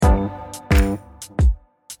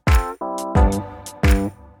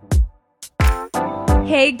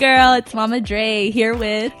Hey girl, it's Mama Dre here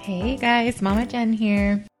with... Hey guys, Mama Jen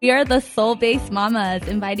here. We are the Soul-Based Mamas,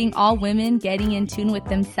 inviting all women getting in tune with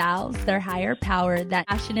themselves, their higher power, that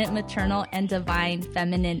passionate, maternal, and divine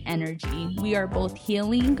feminine energy. We are both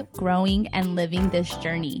healing, growing, and living this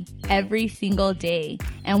journey every single day,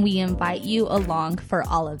 and we invite you along for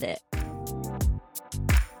all of it.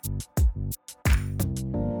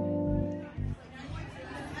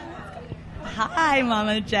 Hi,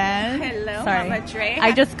 Mama Jen. Hello, Sorry. Mama Dre.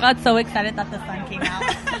 I just got so excited that the sun came out.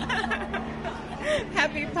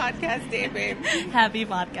 Happy podcast day, babe. Happy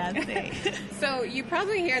podcast day. So you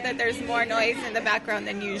probably hear that there's more noise in the background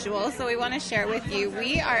than usual, so we want to share with you.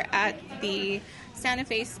 We are at the Santa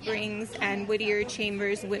Fe Springs and Whittier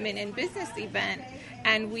Chambers Women in Business event,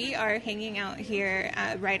 and we are hanging out here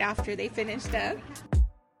right after they finished up.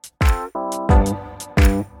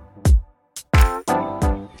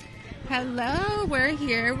 Hello, we're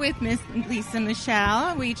here with Miss Lisa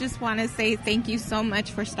Michelle. We just want to say thank you so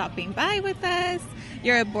much for stopping by with us.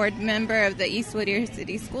 You're a board member of the East Whittier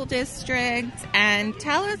City School District, and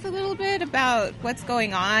tell us a little bit about what's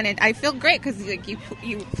going on. And I feel great because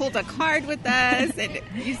you pulled a card with us, and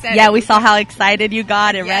you said we saw how excited you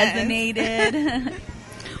got. It Yes. resonated.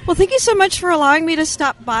 Well, thank you so much for allowing me to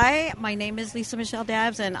stop by. My name is Lisa Michelle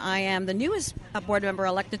Dabbs, and I am the newest board member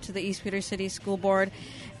elected to the East Whittier City School Board.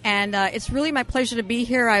 And it's really my pleasure to be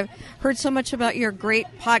here. I've heard so much about your great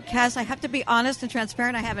podcast. I have to be honest and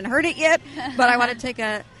transparent. I haven't heard it yet, but I want to take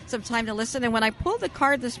some time to listen. And when I pulled the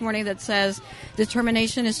card this morning that says,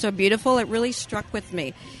 "Determination is so beautiful," it really struck with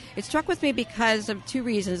me. It struck with me because of two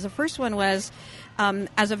reasons. The first one was,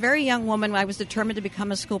 as a very young woman, I was determined to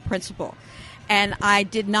become a school principal. And I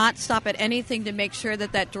did not stop at anything to make sure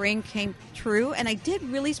that that dream came true. And I did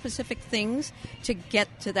really specific things to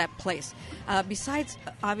get to that place. Besides,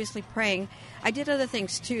 obviously, praying, I did other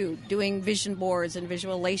things, too, doing vision boards and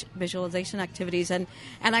visualization activities. And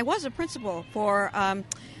I was a principal for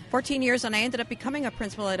 14 years, and I ended up becoming a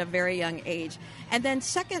principal at a very young age. And then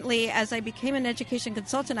secondly, as I became an education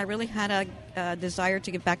consultant, I really had a desire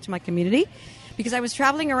to give back to my community because I was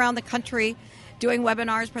traveling around the country doing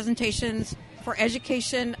webinars, presentations, for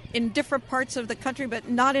education in different parts of the country, but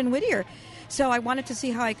not in Whittier. So I wanted to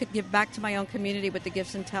see how I could give back to my own community with the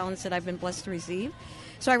gifts and talents that I've been blessed to receive.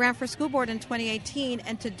 So I ran for school board in 2018,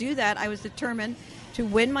 and to do that, I was determined to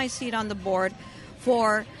win my seat on the board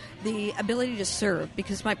for the ability to serve,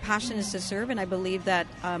 because my passion is to serve, and I believe that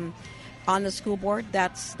on the school board,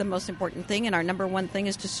 that's the most important thing, and our number one thing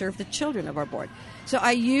is to serve the children of our board. So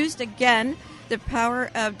I used, again, the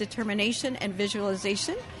power of determination and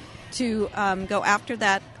visualization to go after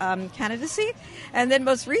that candidacy. And then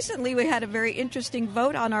most recently, we had a very interesting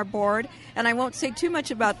vote on our board, and I won't say too much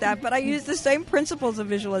about that, but I used the same principles of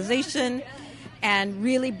visualization and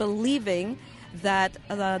really believing that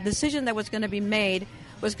the decision that was going to be made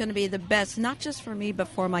was going to be the best, not just for me, but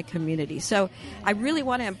for my community. So I really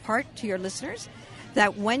want to impart to your listeners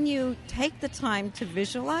that when you take the time to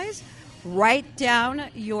visualize, write down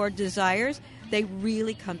your desires, they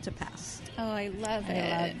really come to pass. Oh, I love it.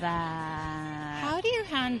 I love that. How do you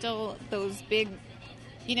handle those big,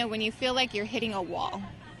 when you feel like you're hitting a wall,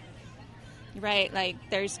 right? Like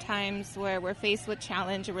there's times where we're faced with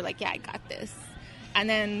challenge and we're like, yeah, I got this. And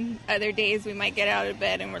then other days we might get out of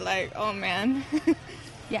bed and we're like, oh man.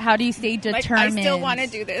 Yeah, how do you stay determined? I still want to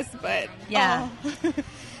do this, but yeah. Oh.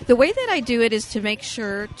 The way that I do it is to make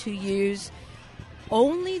sure to use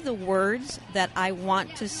only the words that I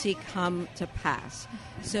want to see come to pass.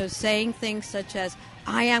 So saying things such as,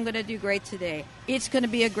 I am going to do great today. It's going to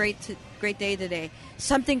be a great day today.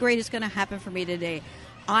 Something great is going to happen for me today.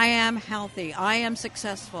 I am healthy. I am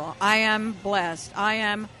successful. I am blessed. I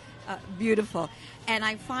am beautiful. And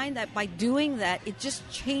I find that by doing that, it just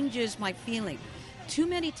changes my feeling. Too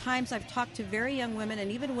many times I've talked to very young women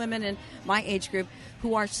and even women in my age group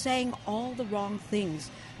who are saying all the wrong things.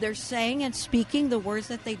 They're saying and speaking the words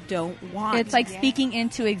that they don't want. It's like speaking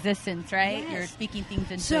into existence, right? Yes. You're speaking things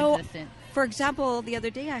into existence. For example, the other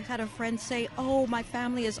day I had a friend say, oh, my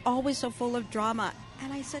family is always so full of drama.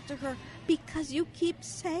 And I said to her, because you keep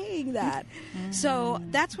saying that. So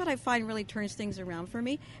that's what I find really turns things around for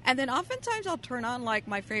me. And then oftentimes I'll turn on like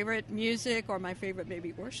my favorite music or my favorite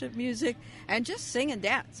maybe worship music and just sing and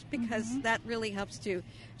dance because that really helps to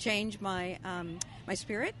change my my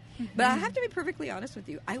spirit. But I have to be perfectly honest with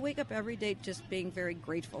you. I wake up every day just being very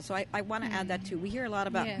grateful. So I want to add that too. We hear a lot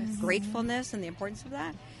about gratefulness and the importance of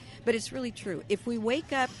that. But it's really true. If we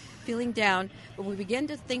wake up feeling down, but we begin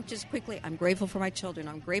to think just quickly, I'm grateful for my children,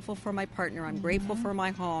 I'm grateful for my partner, I'm grateful for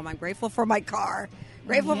my home, I'm grateful for my car,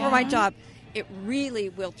 grateful for my job, it really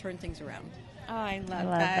will turn things around. Oh, I love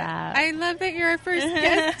that. I love that you're our first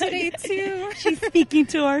guest today, too. She's speaking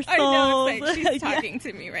to our souls. I know, it's like she's talking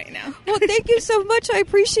to me right now. Well, thank you so much. I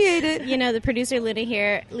appreciate it. You know, the producer, Luna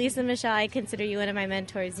here. Lisa Michelle, I consider you one of my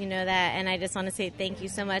mentors. You know that. And I just want to say thank you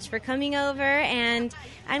so much for coming over. And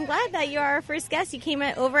I'm glad that you're our first guest. You came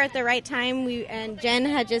over at the right time. And Jen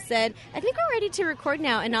had just said, I think we're ready to record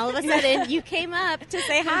now. And all of a sudden, you came up to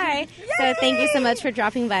say hi. Yay! So thank you so much for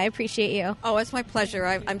dropping by. I appreciate you. Oh, it's my pleasure.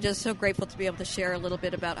 I'm just so grateful to be able to share a little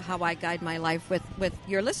bit about how I guide my life with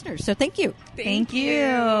your listeners. So thank you. Thank you.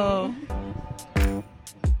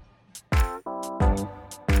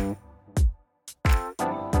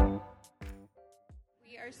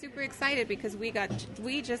 We are super excited because we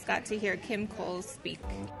just got to hear Kim Coles speak.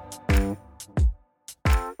 So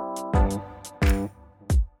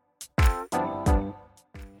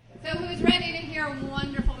who's ready to hear a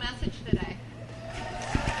wonderful message today?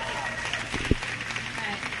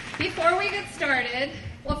 Before we get started,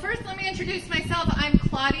 well, first let me introduce myself. I'm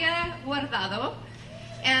Claudia Guardado,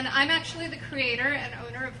 and I'm actually the creator and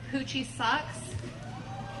owner of Poochie Socks.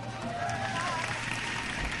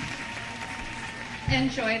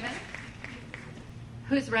 Enjoy them.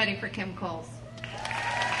 Who's ready for Kim Coles?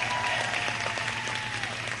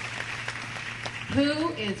 Who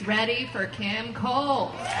is ready for Kim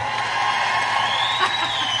Coles?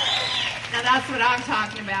 Now that's what I'm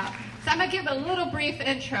talking about. So I'm going to give a little brief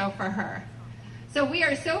intro for her. So we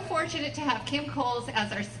are so fortunate to have Kim Coles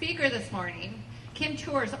as our speaker this morning. Kim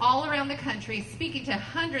tours all around the country, speaking to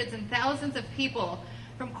hundreds and thousands of people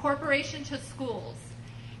from corporation to schools,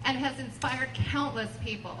 and has inspired countless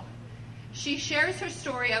people. She shares her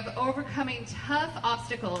story of overcoming tough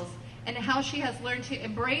obstacles and how she has learned to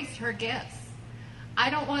embrace her gifts. I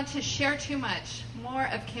don't want to share too much more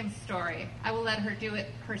of Kim's story. I will let her do it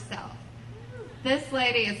herself. This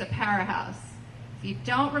lady is a powerhouse. If you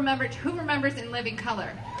don't remember, who remembers In Living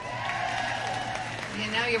Color?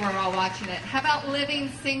 You know you were all watching it. How about Living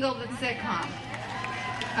Single, the sitcom?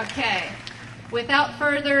 Okay. Without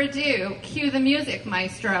further ado, cue the music,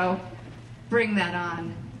 maestro. Bring that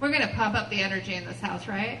on. We're going to pump up the energy in this house,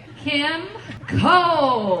 right? Kim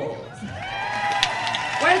Coles.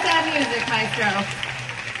 Where's that music, maestro?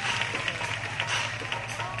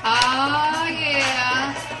 Oh,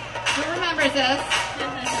 yeah. Who remembers this?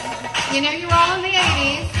 You know you were all in the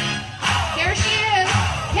 80s. Here she is.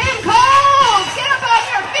 Kim Coles! Get up on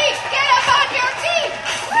your feet! Get up on your feet!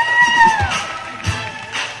 Woo!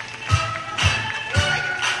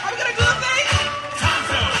 Are we going to do a thing?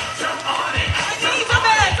 Tonto, jump on it! I need my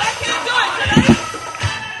bags. I can't do it today.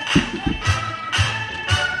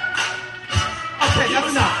 Okay, that's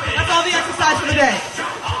enough. That's all the exercise for the day.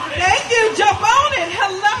 Thank you. Jump on it.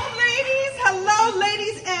 Hello, ladies. Hello,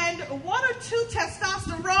 ladies. And one or two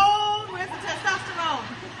testosterone. Where's the testosterone?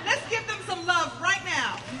 Let's give them some love right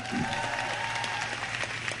now.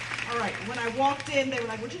 All right. When I walked in, they were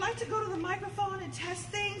like, would you like to go to the microphone and test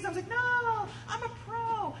things? I was like, no, I'm a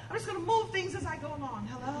pro. I'm just going to move things as I go along.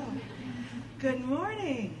 Hello. Good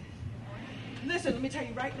morning. Listen, let me tell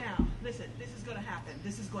you right now. Listen, this is going to happen.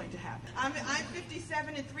 This is going to happen. I'm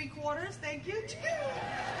 57 3/4. Thank you.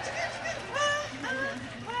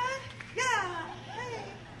 Yeah. Hey.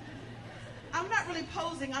 I'm not really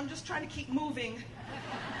posing. I'm just trying to keep moving.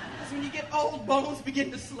 Because when you get old, bones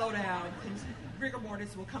begin to slow down. Things, rigor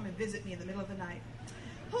mortis will come and visit me in the middle of the night.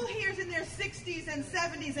 Who here's in their 60s and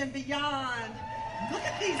 70s and beyond? Look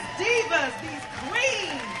at these divas, these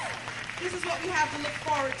queens. This is what we have to look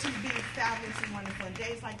forward to, being fabulous and wonderful. And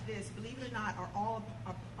days like this, believe it or not, are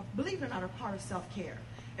part of self-care.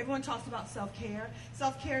 Everyone talks about self-care.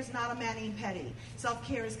 Self-care is not a mani-pedi.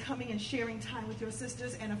 Self-care is coming and sharing time with your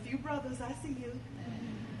sisters and a few brothers, I see you,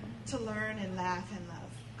 to learn and laugh and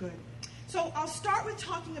love. Good. So I'll start with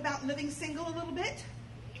talking about Living Single a little bit.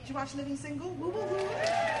 Did you watch Living Single? Woo, woo, woo.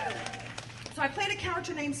 So I played a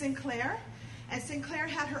character named Sinclair. And Sinclair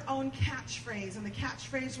had her own catchphrase, and the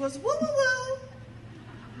catchphrase was, woo, woo, woo.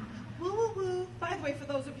 Woo, woo, woo. By the way, for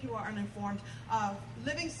those of you who are uninformed,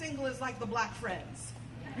 Living Single is like the Black Friends.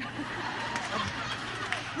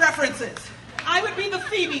 References. I would be the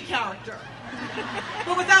Phoebe character,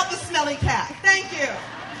 but without the smelly cat. Thank you.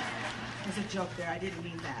 There's a joke there. I didn't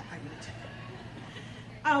mean that. I meant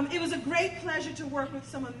it. It was a great pleasure to work with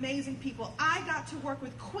some amazing people. I got to work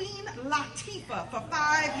with Queen Latifah for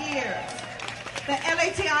 5 years. The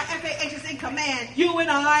Latifah is in command.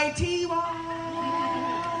 UNITY.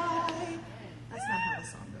 That's not how the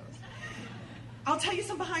song goes. I'll tell you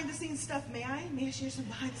some behind-the-scenes stuff. May I? May I share some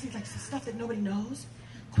behind-the-scenes, like some stuff that nobody knows?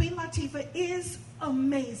 Queen Latifah is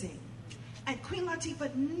amazing. And Queen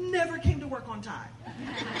Latifah never came to work on time.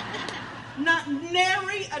 Not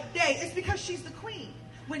nary a day. It's because she's the queen.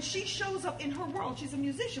 When she shows up in her world, she's a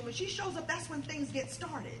musician. When she shows up, that's when things get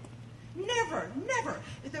started. Never.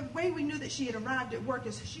 The way we knew that she had arrived at work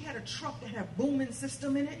is she had a truck that had a booming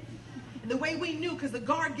system in it. And the way we knew, because the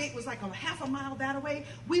guard gate was like a half a mile that way,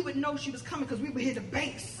 we would know she was coming because we would hear the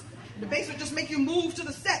bass. The bass would just make you move to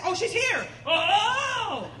the set. Oh, she's here.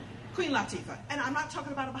 Oh! Queen Latifah. And I'm not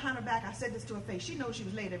talking about her behind her back. I said this to her face. She knows she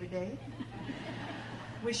was late every day.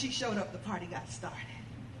 When she showed up, the party got started.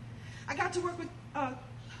 I got to work with,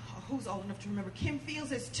 who's old enough to remember? Kim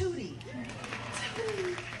Fields as Tootie.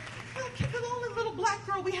 Tootie. The only little black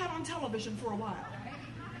girl we had on television for a while.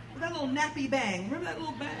 With that little nappy bang. Remember that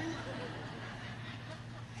little bang?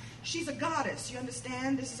 She's a goddess, you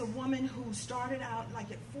understand? This is a woman who started out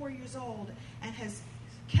like at 4 years old and has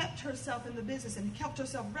kept herself in the business and kept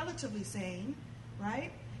herself relatively sane,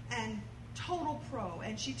 right? And total pro.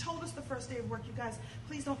 And she told us the first day of work, you guys,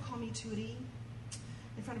 please don't call me Tootie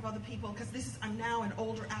in front of other people, because I'm now an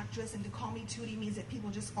older actress, and to call me Tootie means that people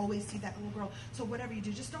just always see that little girl. So whatever you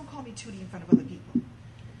do, just don't call me Tootie in front of other people.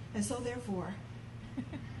 And so therefore,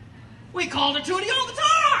 we called her Tootie all the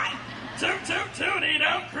time. Toot, toot, Tootie,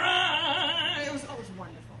 don't cry. It was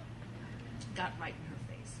wonderful. Got right in her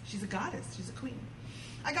face. She's a goddess. She's a queen.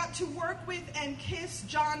 I got to work with and kiss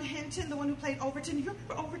John Hinton, the one who played Overton. You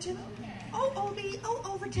remember Overton? Oh, Obi. Oh,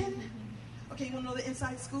 Overton. Okay, you want to know the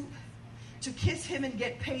inside scoop? To kiss him and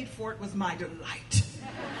get paid for it was my delight.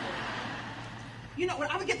 You know, when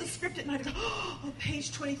I would get the script at night, I'd go, oh,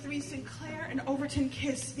 page 23, Sinclair and Overton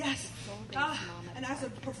kiss. Yes. And as a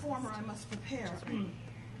performer, I must prepare.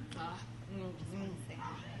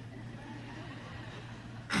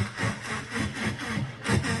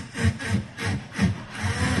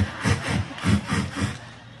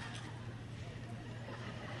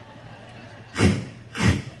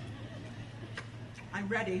 I'm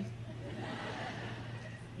ready.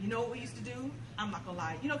 You know what we used to do? I'm not gonna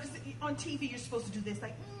lie. You know, because on TV you're supposed to do this,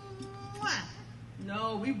 like, mwah.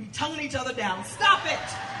 No, we'd be tonguing each other down. Stop it!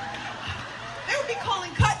 They would be calling,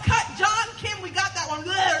 cut, John, Kim, we got that one.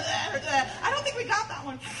 I don't think we got that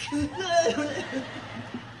one.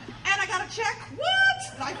 And I got a check.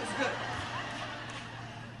 What? Life is good.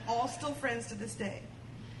 All still friends to this day.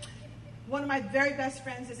 One of my very best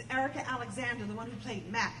friends is Erica Alexander, the one who played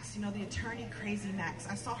Max, you know, the attorney crazy Max.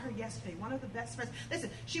 I saw her yesterday, one of the best friends. Listen,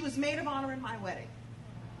 she was maid of honor in my wedding.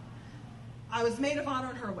 I was maid of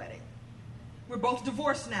honor in her wedding. We're both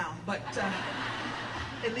divorced now, but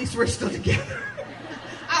at least we're still together.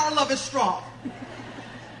 Our love is strong.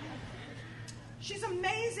 She's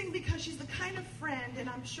amazing because she's the kind of friend, and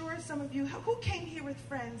I'm sure some of you, who came here with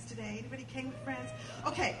friends today? Anybody came with friends?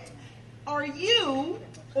 Okay. Are you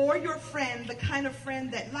or your friend the kind of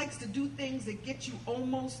friend that likes to do things that get you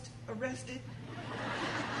almost arrested?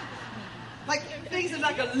 Like things that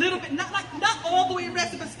like a little bit, not all the way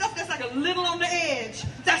arrested, but stuff that's like a little on the edge.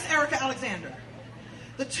 That's Erica Alexander.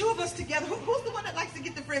 The two of us together, who's the one that likes to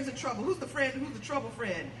get the friends in trouble? Who's the friend? Who's the trouble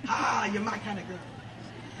friend? You're my kind of girl.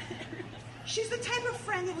 She's the type of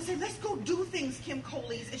friend that will say, let's go do things, Kim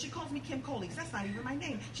Coles. And she calls me Kim Coles. That's not even my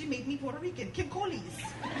name. She made me Puerto Rican, Kim Coles.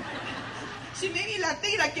 She made me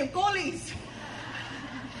Latina, Kim Coles.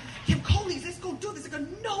 Kim Coles, let's go do this. I go,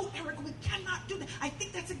 no, Erica, we cannot do that. I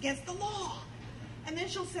think that's against the law. And then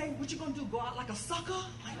she'll say, what you gonna do, go out like a sucker?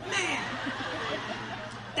 Like, man,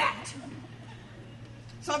 that.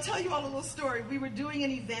 So I'll tell you all a little story. We were doing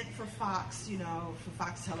an event for Fox, you know, for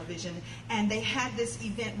Fox Television, and they had this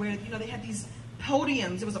event where, you know, they had these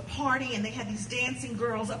podiums. It was a party, and they had these dancing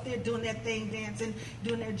girls up there doing their thing, dancing,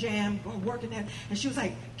 doing their jam, working there. And she was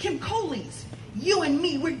like, Kim Coles, you and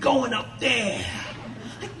me, we're going up there.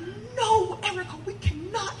 Like, no, Erica, we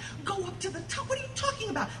cannot go up to the top. What are you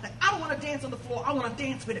talking about? Like, I don't want to dance on the floor. I want to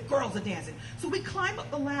dance with it. Girls are dancing. So we climb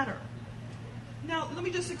up the ladder. Now, let me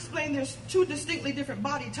just explain, there's two distinctly different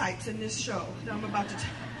body types in this show that I'm about to tell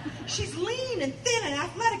you. She's lean and thin and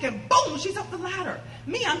athletic, and boom, she's up the ladder.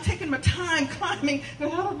 Me, I'm taking my time climbing,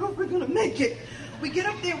 and I don't know if we're going to make it. We get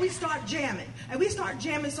up there, we start jamming. And we start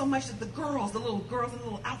jamming so much that the little girls in the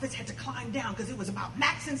little outfits had to climb down because it was about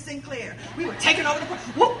Max and Sinclair. We were taking over the party.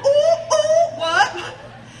 What?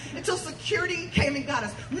 Until security came and got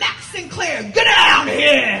us. Max Sinclair, get down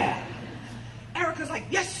here! Erica's like,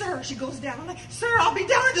 yes, sir. She goes down. I'm like, sir, I'll be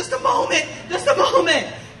down in just a moment. Just a moment.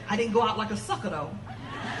 I didn't go out like a sucker, though.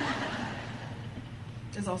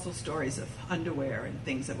 There's also stories of underwear and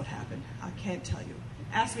things that would happen. I can't tell you.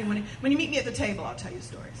 Ask me when you meet me at the table, I'll tell you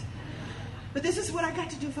stories. But this is what I got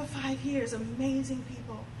to do for 5 years. Amazing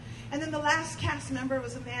people. And then the last cast member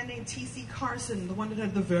was a man named T.C. Carson, the one that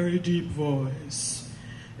had the very deep voice.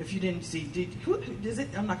 If you didn't see, who is it?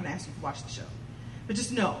 I'm not going to ask you to watch the show. But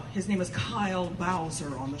just know, his name is Kyle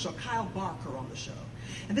Bowser on the show, Kyle Barker on the show.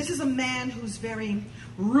 And this is a man who's very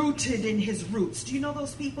rooted in his roots. Do you know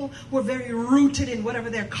those people who are very rooted in whatever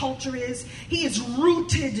their culture is? He is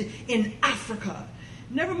rooted in Africa.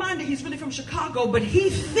 Never mind that he's really from Chicago, but he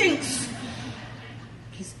thinks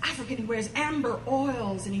he's African. He wears amber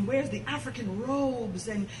oils and he wears the African robes,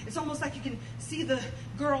 and it's almost like you can see the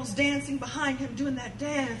girls dancing behind him doing that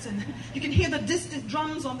dance, and you can hear the distant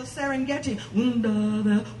drums on the Serengeti.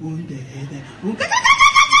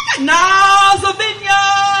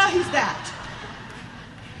 Nazavinya! He's that.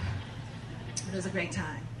 It was a great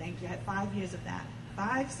time. Thank you. I had 5 years of that.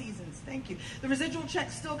 5 seasons. Thank you. The residual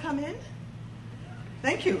checks still come in?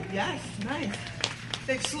 Thank you. Yes, nice.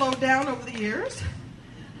 They've slowed down over the years.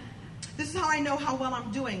 This is how I know how well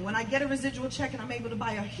I'm doing. When I get a residual check and I'm able to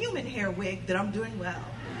buy a human hair wig, that I'm doing well.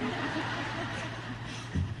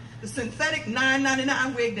 The synthetic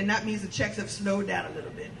 $9.99 wig, then that means the checks have slowed down a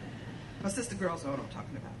little bit. My sister girls know what I'm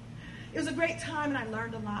talking about. It was a great time and I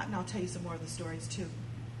learned a lot, and I'll tell you some more of the stories too.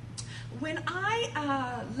 When I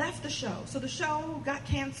left the show, so the show got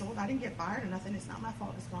canceled. I didn't get fired or nothing. It's not my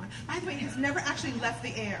fault. It's gone. By the way, it has never actually left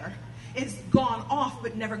the air. It's gone off,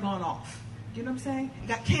 but never gone off. Do you know what I'm saying? It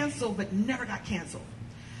got canceled, but never got canceled.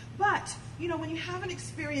 But, you know, when you have an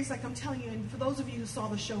experience like I'm telling you, and for those of you who saw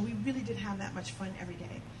the show, we really did have that much fun every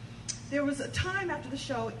day. There was a time after the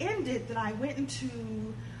show ended that I went into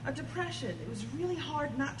a depression. It was really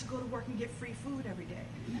hard not to go to work and get free food every day.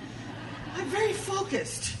 I'm very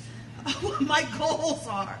focused on what my goals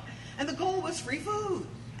are. And the goal was free food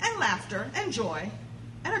and laughter and joy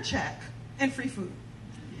and a check and free food.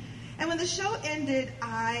 And when the show ended,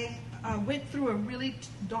 I went through a really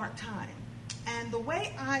dark time. And the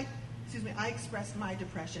way I expressed my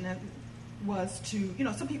depression was to, you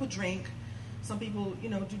know, some people drink, some people, you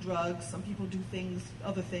know, do drugs, some people do things,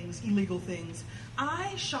 other things, illegal things.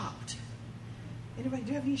 I shopped. Anybody, do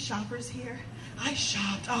you have any shoppers here? I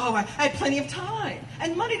shopped. Oh, I had plenty of time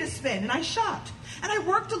and money to spend, and I shopped. And I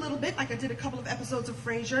worked a little bit, like I did a couple of episodes of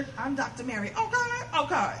Frasier. I'm Dr. Mary.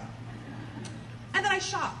 Okay. And then I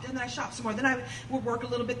shopped, and then I shopped some more. Then I would work a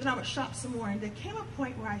little bit, then I would shop some more. And there came a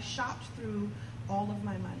point where I shopped through all of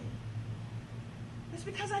my money. It's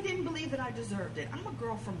because I didn't believe that I deserved it. I'm a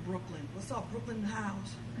girl from Brooklyn. What's up, Brooklyn in the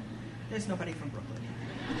house? There's nobody from Brooklyn.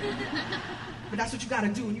 But that's what you got to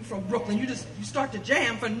do when you're from Brooklyn. You start to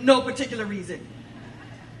jam for no particular reason.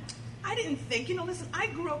 I didn't think, listen, I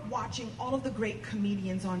grew up watching all of the great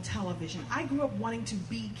comedians on television. I grew up wanting to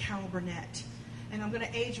be Carol Burnett. And I'm going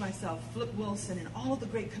to age myself, Flip Wilson, and all of the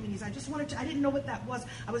great comedians. I didn't know what that was.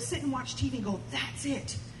 I would sit and watch TV and go, that's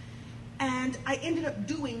it. And I ended up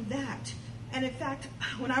doing that. And in fact,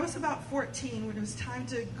 when I was about 14, when it was time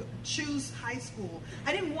to choose high school,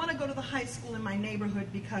 I didn't want to go to the high school in my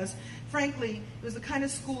neighborhood because, frankly, it was the kind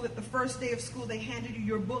of school that the first day of school, they handed you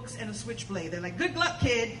your books and a switchblade. They're like, good luck,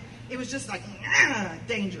 kid. It was just like,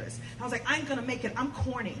 dangerous. I was like, I ain't going to make it. I'm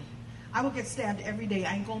corny. I will get stabbed every day.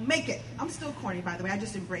 I ain't going to make it. I'm still corny, by the way. I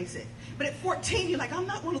just embrace it. But at 14, you're like, I'm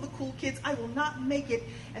not one of the cool kids. I will not make it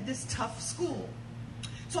at this tough school.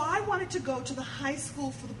 So I wanted to go to the high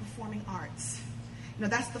school for the performing arts.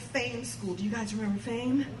 That's the Fame school. Do you guys remember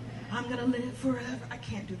Fame? I'm going to live forever. I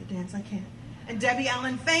can't do the dance. I can't. And Debbie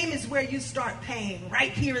Allen, Fame is where you start paying.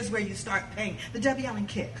 Right here is where you start paying. The Debbie Allen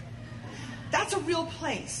kick. That's a real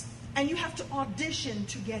place. And you have to audition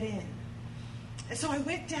to get in. And so I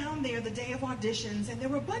went down there the day of auditions, and there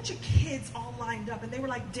were a bunch of kids all lined up, and they were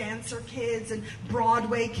like dancer kids and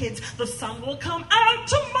Broadway kids. The sun will come out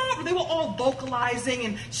tomorrow. They were all vocalizing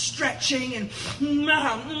and stretching and,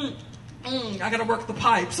 I got to work the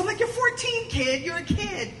pipes. I'm like, you're 14, kid. You're a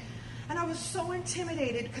kid. And I was so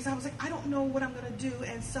intimidated because I was like, I don't know what I'm going to do.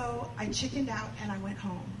 And so I chickened out and I went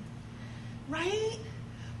home. Right?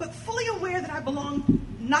 But fully aware that I belonged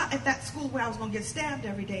not at that school where I was going to get stabbed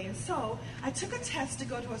every day. And so I took a test to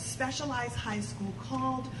go to a specialized high school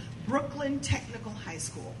called Brooklyn Technical High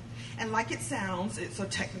School. And like it sounds, it's a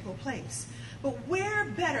technical place. But where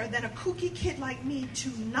better than a kooky kid like me to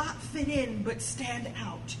not fit in but stand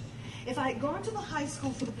out? If I had gone to the high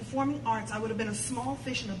school for the performing arts, I would have been a small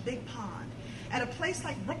fish in a big pond. At a place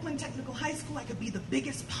like Brooklyn Technical High School, I could be the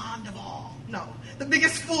biggest pond of all. No, the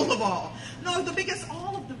biggest fool of all. No, the biggest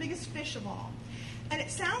fish of all. And it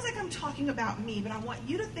sounds like I'm talking about me, but I want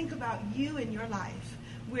you to think about you in your life,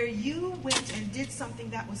 where you went and did something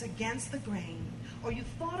that was against the grain, or you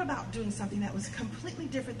thought about doing something that was completely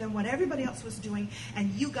different than what everybody else was doing, and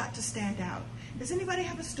you got to stand out. Does anybody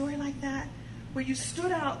have a story like that? Where you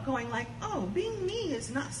stood out going like, oh, being me is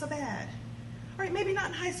not so bad. All right, maybe not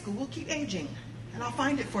in high school. We'll keep aging. and I'll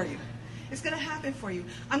find it for you. It's going to happen for you.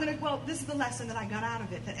 This is the lesson that I got out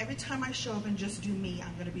of it, that every time I show up and just do me,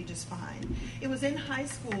 I'm going to be just fine. It was in high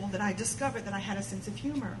school that I discovered that I had a sense of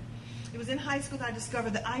humor. It was in high school that I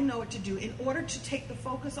discovered that I know what to do in order to take the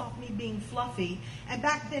focus off me being fluffy. And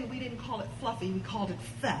back then, we didn't call it fluffy, we called it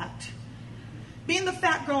fat. Being the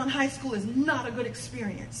fat girl in high school is not a good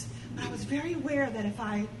experience. But I was very aware that if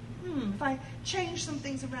I change some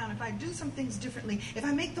things around, if I do some things differently, if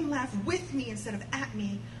I make them laugh with me instead of at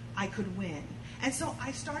me, I could win. And so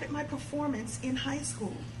I started my performance in high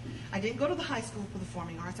school. I didn't go to the high school for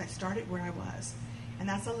performing arts. I started where I was. And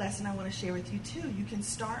that's a lesson I want to share with you too. You can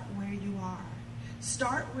start where you are.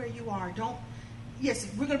 Start where you are. Yes,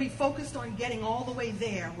 we're going to be focused on getting all the way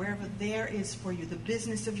there, wherever there is for you, the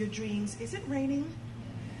business of your dreams. Is it raining?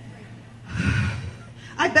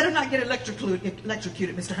 I better not get electrocuted,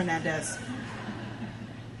 Mr. Hernandez.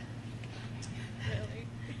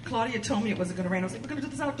 Claudia told me it wasn't going to rain. I was like, we're going to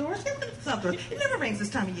do this outdoors? Yeah, we're going to do this outdoors. It never rains this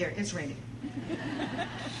time of year. It's raining.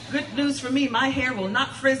 Good news for me, my hair will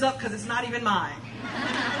not frizz up because it's not even mine.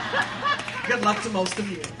 Good luck to most of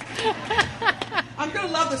you. I'm going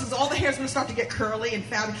to love this because all the hair is going to start to get curly and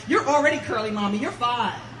fabby. You're already curly, Mommy. You're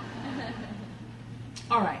fine.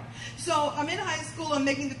 All right. So I'm in high school. I'm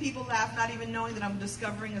making the people laugh, not even knowing that I'm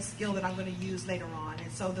discovering a skill that I'm going to use later on.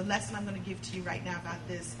 And so the lesson I'm going to give to you right now about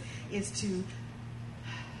this is to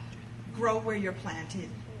grow where you're planted.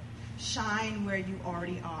 Shine where you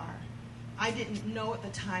already are. I didn't know at the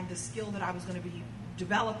time the skill that I was going to be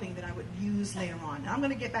developing that I would use later on. Now, I'm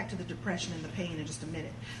going to get back to the depression and the pain in just a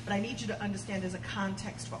minute, but I need you to understand there's a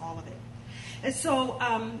context for all of it. And so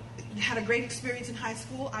had a great experience in high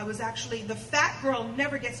school. I was actually, the fat girl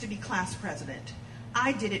never gets to be class president.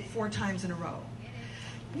 I did it 4 times in a row.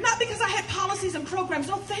 Not because I had policies and programs.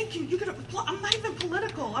 No, thank you. I'm not even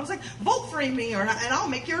political. I was like, vote for me, and I'll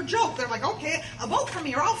make your joke. They're like, okay, vote for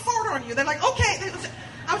me, or I'll fart on you. They're like, okay.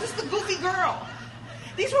 I was just the goofy girl.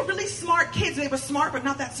 These were really smart kids. They were smart, but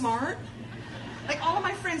not that smart. Like, all of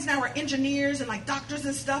my friends now are engineers and like doctors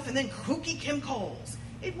and stuff, and then kooky Kim Coles.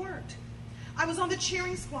 It worked. I was on the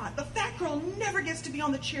cheering squad. The fat girl never gets to be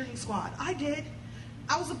on the cheering squad. I did.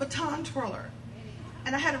 I was a baton twirler,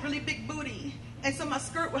 and I had a really big booty. And so my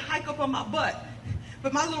skirt would hike up on my butt.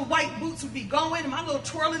 But my little white boots would be going, and my little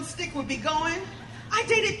twirling stick would be going. I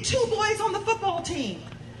dated 2 boys on the football team.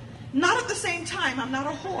 Not at the same time. I'm not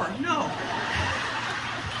a whore. No.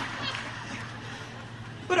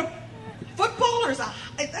 But a footballer,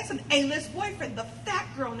 that's an A-list boyfriend. The fat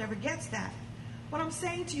girl never gets that. What I'm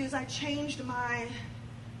saying to you is I changed my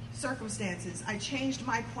circumstances. I changed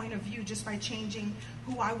my point of view just by changing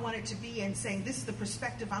who I wanted to be and saying, this is the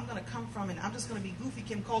perspective I'm going to come from, and I'm just going to be goofy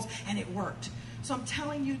Kim Coles, and it worked. So I'm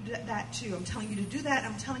telling you that too. I'm telling you to do that.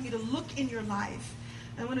 I'm telling you to look in your life.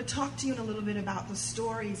 I want to talk to you in a little bit about the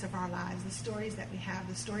stories of our lives, the stories that we have,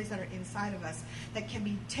 the stories that are inside of us that can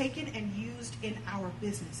be taken and used in our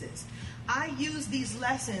businesses. I use these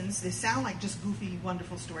lessons, they sound like just goofy,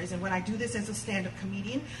 wonderful stories, and when I do this as a stand-up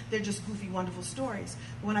comedian, they're just goofy, wonderful stories.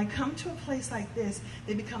 But when I come to a place like this,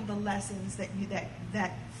 they become the lessons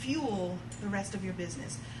that fuel the rest of your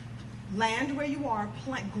business. Land where you are,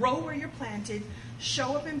 grow where you're planted,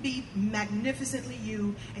 show up and be magnificently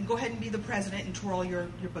you, and go ahead and be the president and twirl your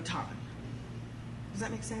baton. Does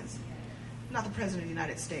that make sense? Not the president of the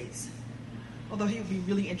United States. Although he would be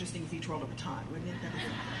really interesting if he twirled a baton, wouldn't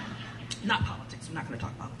it? Not politics. I'm not going to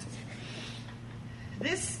talk politics.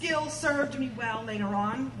 This skill served me well later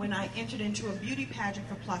on when I entered into a beauty pageant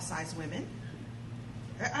for plus-size women.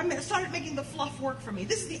 I started making the fluff work for me.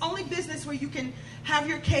 This is the only business where you can have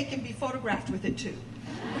your cake and be photographed with it too.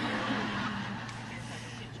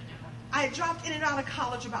 I had dropped in and out of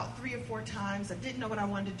college about 3 or 4 times. I didn't know what I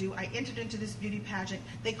wanted to do. I entered into this beauty pageant.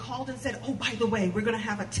 They called and said, oh, by the way, we're going to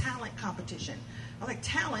have a talent competition. I was like,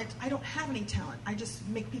 talent? I don't have any talent. I just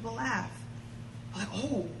make people laugh. I was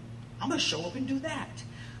like, oh, I'm going to show up and do that.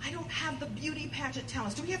 I don't have the beauty pageant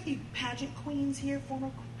talents. Do we have any pageant queens here,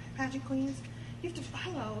 former pageant queens? You have to,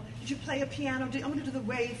 hello, did you play a piano? I'm going to do the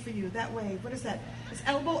wave for you, that wave. What is that? It's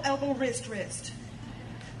elbow, elbow, wrist, wrist.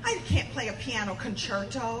 I can't play a piano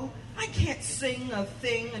concerto. I can't sing a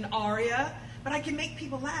thing, an aria, but I can make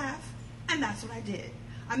people laugh, and that's what I did.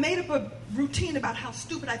 I made up a routine about how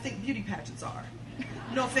stupid I think beauty pageants are.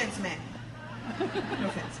 No offense, man. No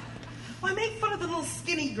offense. Well, I made fun of the little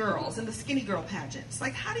skinny girls in the skinny girl pageants.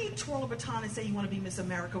 Like, how do you twirl a baton and say you want to be Miss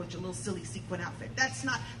America with your little silly sequin outfit? That's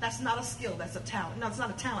not a skill, that's a talent. No, it's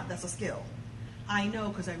not a talent, that's a skill. I know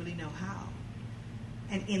because I really know how.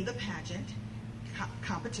 And in the pageant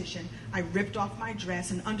competition, I ripped off my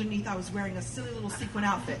dress, and underneath I was wearing a silly little sequin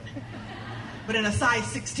outfit, but in a size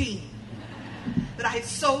 16. that I had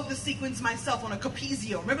sewed the sequins myself on a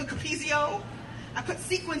Capezio. Remember Capezio? I put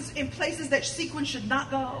sequins in places that sequins should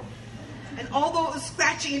not go. And although it was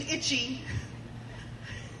scratchy and itchy,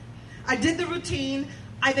 I did the routine.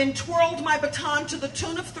 I then twirled my baton to the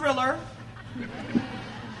tune of Thriller.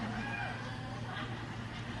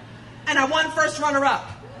 And I won first runner-up.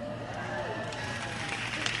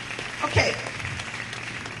 Okay.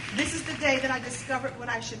 This is the day that I discovered what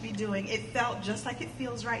I should be doing. It felt just like it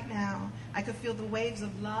feels right now. I could feel the waves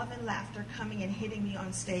of love and laughter coming and hitting me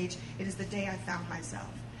on stage. It is the day I found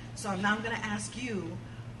myself. So now I'm going to ask you,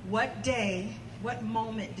 what day, what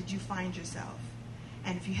moment did you find yourself?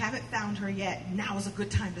 And if you haven't found her yet, now is a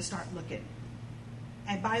good time to start looking.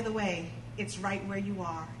 And by the way, it's right where you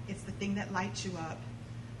are. It's the thing that lights you up.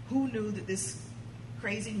 Who knew that this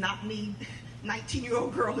crazy, not me,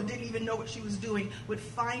 19-year-old girl who didn't even know what she was doing would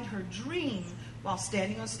find her dream while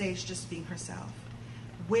standing on stage just being herself?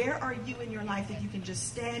 Where are you in your life that you can just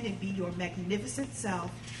stand and be your magnificent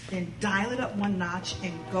self, then dial it up one notch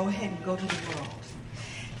and go ahead and go to the world?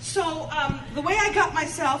 So the way I got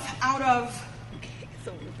myself out of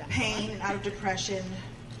pain and out of depression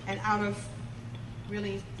and out of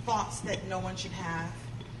really thoughts that no one should have,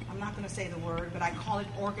 I'm not going to say the word, but I call it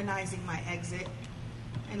organizing my exit.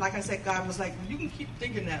 And like I said, God was like, you can keep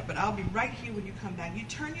thinking that, but I'll be right here when you come back. You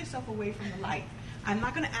turn yourself away from the light. I'm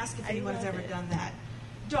not going to ask if anyone has ever done that.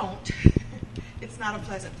 Don't. It's not a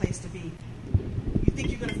pleasant place to be. You think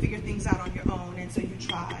you're going to figure things out on your own, and so you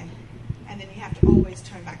try. And then you have to always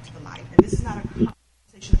turn back to the light. And this is not a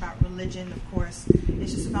conversation about religion, of course.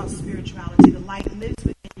 It's just about spirituality. The light lives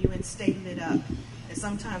within you and stay lit up. And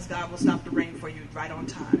sometimes God will stop the rain for you right on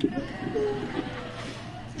time.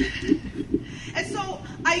 And so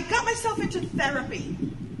I got myself into therapy.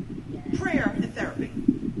 Prayer and therapy.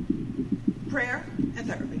 Prayer and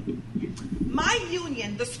therapy. My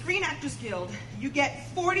union, the Screen Actors Guild, you get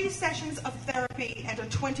 40 sessions of therapy at a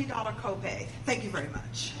 $20 copay. Thank you very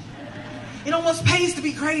much. It almost pays to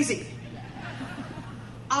be crazy.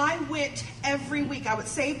 I went every week. I would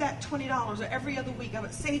save that $20, or every other week I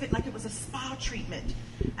would save it like it was a spa treatment.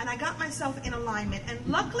 And I got myself in alignment. And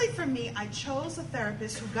luckily for me, I chose a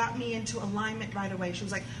therapist who got me into alignment right away. She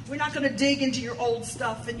was like, we're not going to dig into your old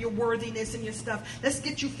stuff and your worthiness and your stuff. Let's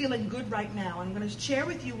get you feeling good right now. I'm going to share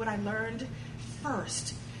with you what I learned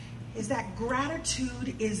first, is that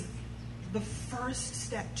gratitude is the first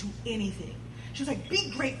step to anything. She was like, be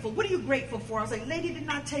grateful. What are you grateful for? I was like, lady, didn't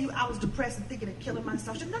I tell you I was depressed and thinking of killing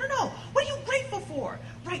myself? She said, no. What are you grateful for?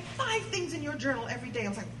 Write 5 things in your journal every day. I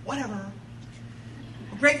was like, whatever.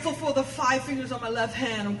 I'm grateful for the 5 fingers on my left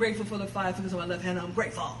hand. I'm grateful for the 5 fingers on my left hand. I'm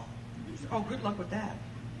grateful. Said, oh, good luck with that.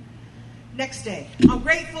 Next day, I'm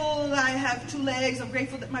grateful that I have 2 legs. I'm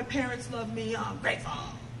grateful that my parents love me. I'm grateful.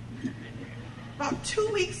 About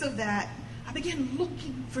 2 weeks of that, I began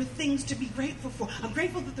looking for things to be grateful for. I'm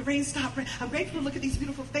grateful that the rain stopped. I'm grateful to look at these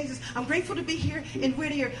beautiful faces. I'm grateful to be here in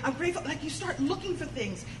Whittier. I'm grateful. Like, you start looking for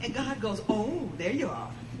things, and God goes, oh, there you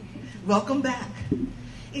are. Welcome back.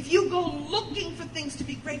 If you go looking for things to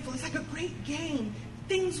be grateful, it's like a great game.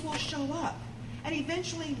 Things will show up. And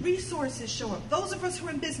eventually, resources show up. Those of us who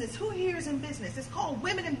are in business, who here is in business? It's called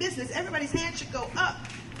Women in Business. Everybody's hand should go up.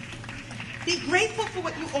 Be grateful for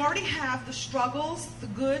what you already have, the struggles, the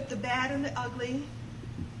good, the bad, and the ugly.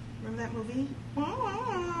 Remember that movie?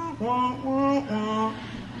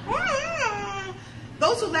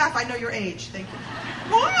 Those who laugh, I know your age. Thank you.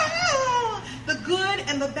 The good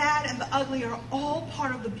and the bad and the ugly are all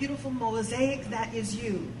part of the beautiful mosaic that is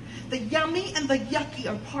you. The yummy and the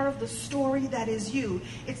yucky are part of the story that is you.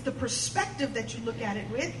 It's the perspective that you look at it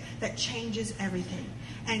with that changes everything.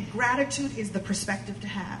 And gratitude is the perspective to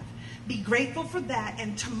have. Be grateful for that,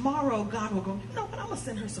 and tomorrow God will go, but I'm going to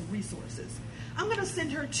send her some resources. I'm going to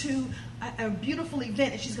send her to a beautiful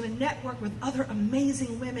event, and she's going to network with other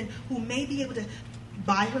amazing women who may be able to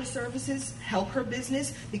buy her services, help her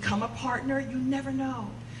business, become a partner. You never know.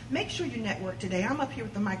 Make sure you network today. I'm up here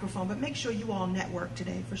with the microphone, but make sure you all network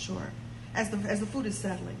today for sure. As the food is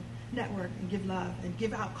settling, network and give love and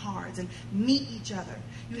give out cards and meet each other.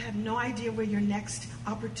 You have no idea where your next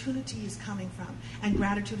opportunity is coming from, and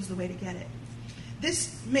gratitude is the way to get it.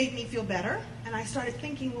 This made me feel better, and I started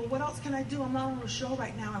thinking, well, what else can I do? I'm not on a show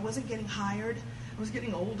right now. I wasn't getting hired. I was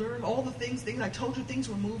getting older. All the things I told you, things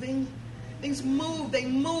were moving. Things move. They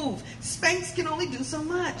move. Spanx can only do so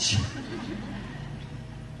much.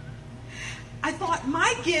 I thought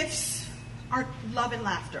my gifts are love and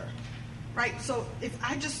laughter, right? So if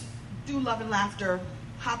I just do love and laughter,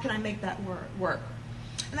 how can I make that work?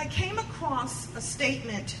 And I came across a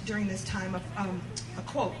statement during this time, of a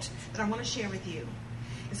quote that I want to share with you.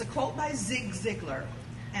 It's a quote by Zig Ziglar.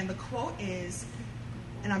 And the quote is,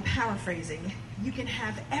 and I'm paraphrasing, you can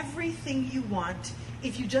have everything you want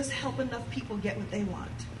if you just help enough people get what they want.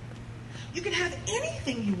 You can have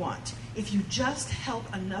anything you want if you just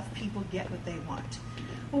help enough people get what they want.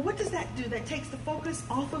 Well, what does that do? That takes the focus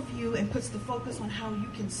off of you and puts the focus on how you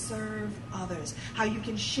can serve others, how you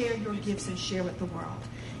can share your gifts and share with the world.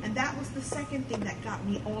 And that was the second thing that got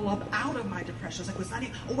me all up out of my depression. It's like, it's not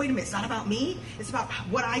even, oh, wait a minute, it's not about me. It's about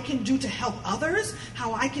what I can do to help others,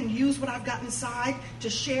 how I can use what I've got inside to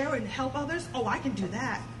share and help others. Oh, I can do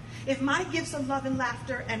that. If my gifts are love and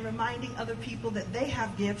laughter and reminding other people that they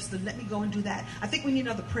have gifts, then let me go and do that. I think we need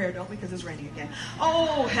another prayer, don't we? Because it's raining again.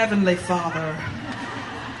 Oh, Heavenly Father.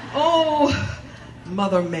 Oh,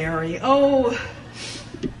 Mother Mary. Oh,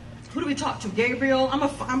 who do we talk to? Gabriel.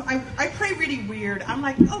 I pray really weird. I'm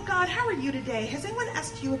like, oh God, how are you today? Has anyone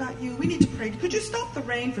asked you about you? We need to pray. Could you stop the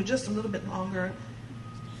rain for just a little bit longer?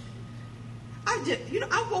 I did.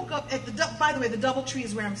 I woke up at by the way, the DoubleTree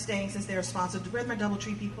is where I'm staying since they're sponsored. Where's my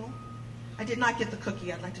DoubleTree people? I did not get the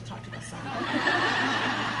cookie. I'd like to talk to my son.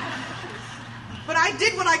 But I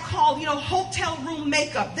did what I call, hotel room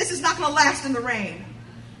makeup. This is not going to last in the rain.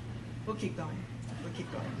 We'll keep going.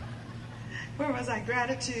 Where was I?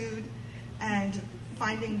 Gratitude and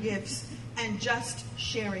finding gifts and just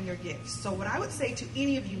sharing your gifts. So what I would say to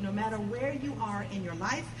any of you, no matter where you are in your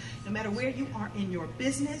life, no matter where you are in your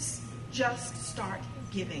business, just start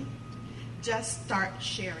giving. Just start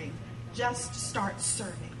sharing. Just start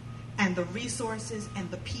serving. And the resources and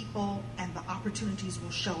the people and the opportunities will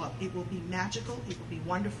show up. It will be magical, it will be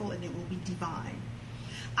wonderful, and it will be divine.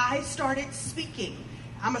 I started speaking.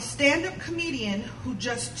 I'm a stand-up comedian who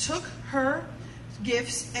just took her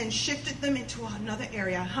gifts and shifted them into another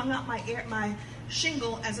area. I hung out my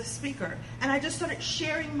shingle as a speaker, and I just started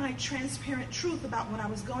sharing my transparent truth about what I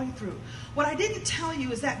was going through. What I didn't tell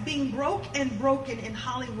you is that being broke and broken in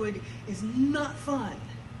Hollywood is not fun.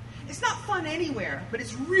 It's not fun anywhere, but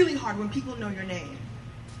it's really hard when people know your name.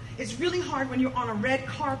 It's really hard when you're on a red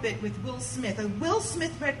carpet with Will Smith. A Will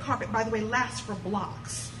Smith red carpet, by the way, lasts for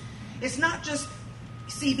blocks. It's not just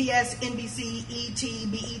CBS, NBC, ET,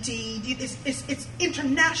 BET. It's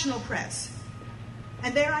international press.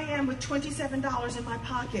 And there I am with $27 in my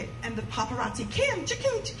pocket, and the paparazzi, Kim,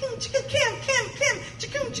 chicken, chicken.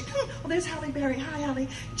 Oh, there's Halle Berry. Hi, Halle.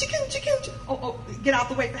 Chicken. Oh, get out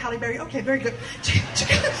the way for Halle Berry. Okay, very good.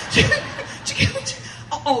 Chicken.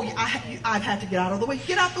 Oh, I've had to get out of the way.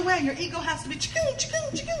 Get out the way. Your ego has to be chicken.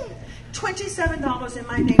 $27 in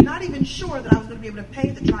my name. Not even sure that I was going to be able to pay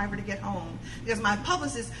the driver to get home because my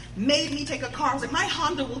publicist made me take a car. I was like, my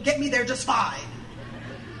Honda will get me there just fine.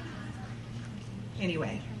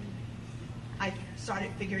 Anyway, I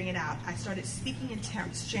started figuring it out. I started speaking and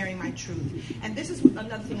sharing my truth. And this is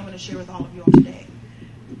another thing I'm going to share with all of you all today.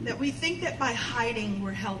 That we think that by hiding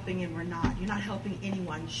we're helping, and we're not. You're not helping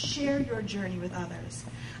anyone. Share your journey with others.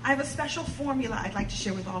 I have a special formula I'd like to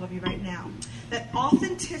share with all of you right now. That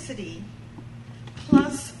authenticity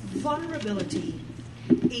plus vulnerability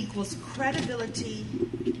equals credibility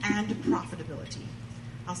and profitability.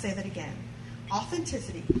 I'll say that again.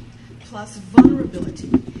 Authenticity plus vulnerability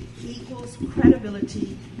equals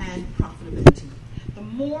credibility and profitability. The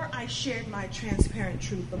more I shared my transparent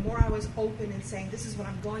truth, the more I was open and saying, this is what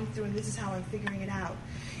I'm going through and this is how I'm figuring it out,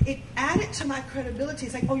 it added to my credibility.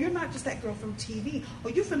 It's like, oh, you're not just that girl from TV. Oh,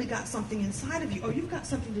 you've really got something inside of you. Oh, you've got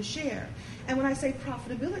something to share. And when I say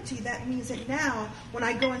profitability, that means that now when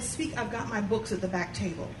I go and speak, I've got my books at the back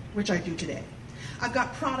table, which I do today. I've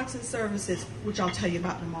got products and services, which I'll tell you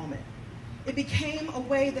about in a moment. It became a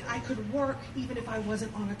way that I could work even if I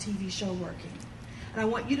wasn't on a TV show working. And I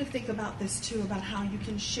want you to think about this too, about how you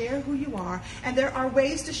can share who you are. And there are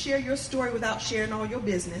ways to share your story without sharing all your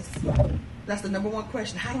business. That's the number one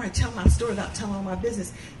question. How do I tell my story without telling all my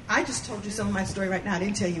business? I just told you some of my story right now. I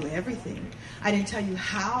didn't tell you everything. I didn't tell you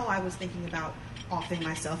how I was thinking about offing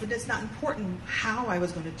myself. It's not important how I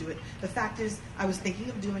was going to do it. The fact is, I was thinking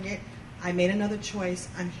of doing it. I made another choice.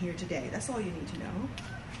 I'm here today. That's all you need to know.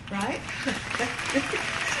 Right?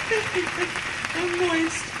 I'm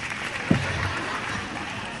moist.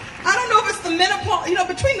 I don't know if it's the menopause,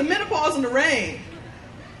 between the menopause and the rain.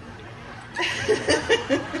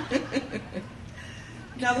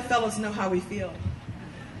 Now the fellas know how we feel.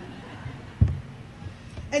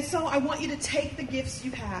 And so I want you to take the gifts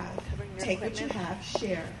you have, take what you have,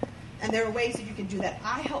 share. And there are ways that you can do that.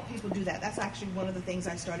 I help people do that. That's actually one of the things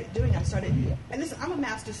I started doing. And listen, I'm a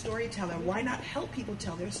master storyteller. Why not help people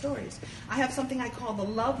tell their stories? I have something I call the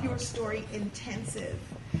Love Your Story Intensive.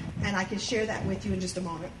 And I can share that with you in just a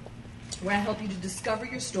moment, where I help you to discover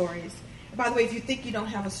your stories By the way, if you think you don't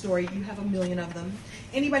have a story, you have a million of them.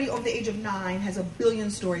 Anybody over the age of 9 has a billion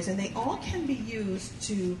stories, and they all can be used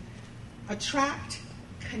to attract,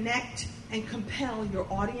 connect, and compel your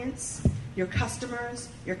audience, your customers,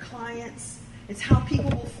 your clients. It's how people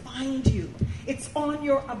will find you. It's on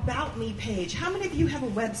your About Me page. How many of you have a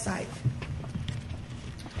website?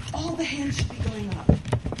 All the hands should be going up.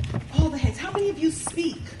 All the hands. How many of you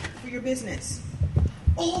speak for your business?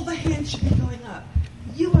 All the hands should be going up.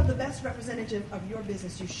 You are the best representative of your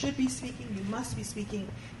business. You should be speaking. You must be speaking.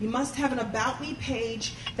 You must have an About Me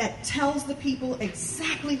page that tells the people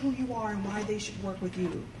exactly who you are and why they should work with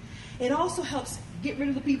you. It also helps get rid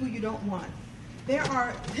of the people you don't want.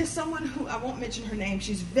 There's someone who, I won't mention her name,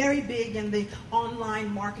 she's very big in the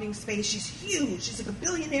online marketing space. She's huge. She's like a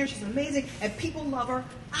billionaire. She's amazing. And people love her.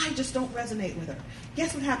 I just don't resonate with her.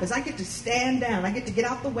 Guess what happens? I get to stand down. I get to get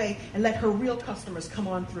out the way and let her real customers come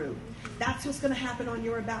on through. That's what's going to happen on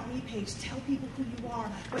your About Me page. Tell people who you are,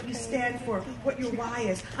 what you stand for, what your why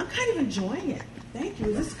is. I'm kind of enjoying it. Thank you.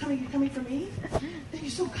 Is this coming from me? You're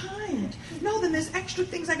so kind. No, then there's extra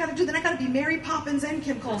things I got to do. Then I got to be Mary Poppins and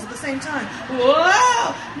Kim Coles at the same time.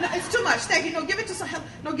 Whoa! No, it's too much. Thank you. No, give it to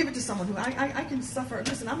someone who I can suffer.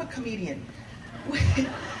 Listen, I'm a comedian.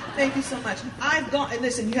 Thank you so much. And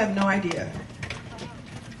listen, you have no idea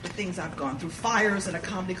the things I've gone through. Fires at a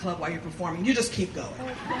comedy club while you're performing. You just keep going.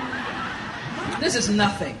 This is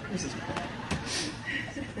nothing.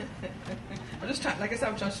 I'm just trying, like I said,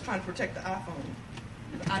 I'm just trying to protect the iPhone.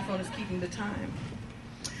 The iPhone is keeping the time.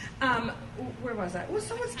 Where was I? Oh,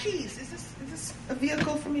 someone's keys. Is this a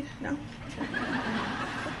vehicle for me? No?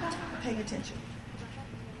 Paying attention.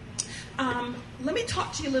 Let me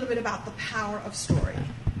talk to you a little bit about the power of story.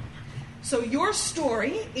 So your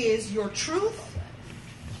story is your truth.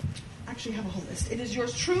 Actually, I have a whole list. It is your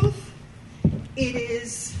truth. It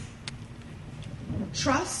is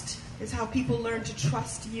trust. Is how people learn to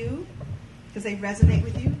trust you because they resonate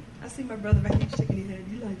with you. I see my brother back here shaking his head.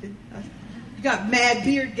 You like it? You got mad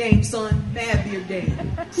beard game, son. Mad beard game.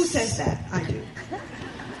 Who says that? I do.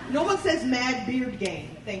 No one says mad beard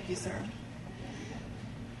game. Thank you, sir.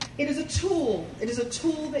 It is a tool. It is a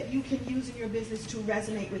tool that you can use in your business to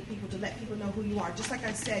resonate with people, to let people know who you are. Just like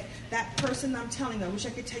I said, that person I'm telling her, I wish I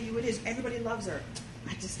could tell you who it is. Everybody loves her.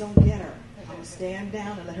 I just don't get her. I'm going to stand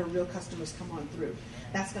down and let her real customers come on through.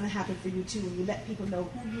 That's going to happen for you too when you let people know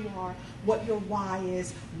who you are, what your why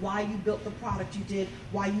is, why you built the product you did,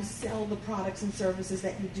 why you sell the products and services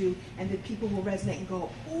that you do, and then people will resonate and go,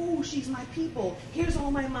 oh, she's my people. Here's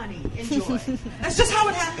all my money. Enjoy. That's just how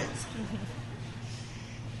it happens.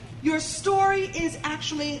 Your story is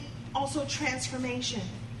actually also transformation.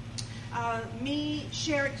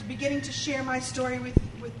 Beginning to share my story with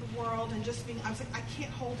the world and just being, I was like, I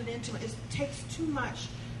can't hold it into it. It takes too much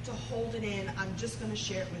to hold it in. I'm just going to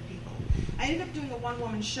share it with people. I ended up doing a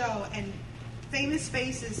one-woman show, and famous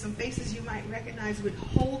faces, some faces you might recognize, would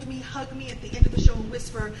hold me, hug me at the end of the show and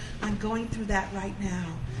whisper, I'm going through that right now.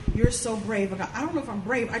 You're so brave. I don't know if I'm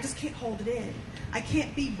brave. I just can't hold it in. I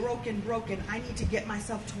can't be broken. I need to get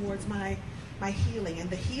myself towards my healing. And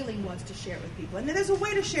the healing was to share it with people. And there's a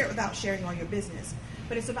way to share it without sharing all your business.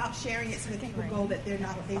 But it's about sharing it so that people go that they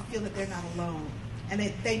feel that they're not alone. And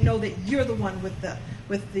they know that you're the one with the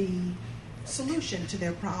solution to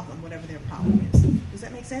their problem, whatever their problem is. Does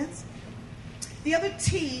that make sense? The other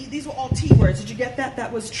T, these were all T words. Did you get that?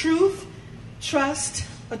 That was truth, trust,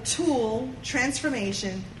 a tool,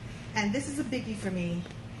 transformation, and this is a biggie for me.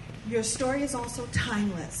 Your story is also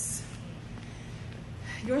timeless.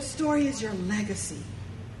 Your story is your legacy,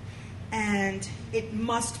 and it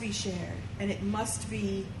must be shared, and it must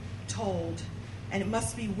be told, and it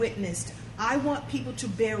must be witnessed. I want people to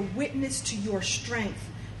bear witness to your strength,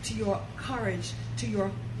 to your courage, to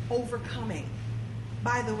your overcoming.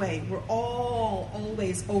 By the way, we're all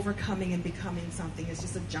always overcoming and becoming something. It's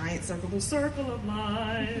just a giant circle, the circle of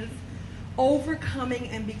life. Overcoming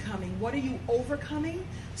and becoming. What are you overcoming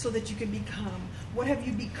so that you can become? What have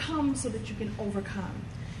you become so that you can overcome?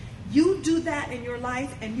 You do that in your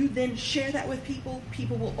life and you then share that with people,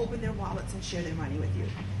 people will open their wallets and share their money with you.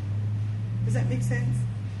 Does that make sense?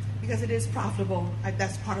 Because it is profitable.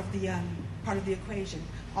 That's part of the equation.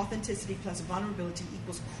 Authenticity plus vulnerability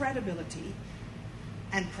equals credibility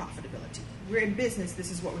and profitability. We're in business.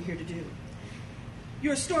 This is what we're here to do.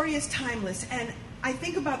 Your story is timeless. And I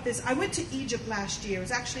think about this. I went to Egypt last year. It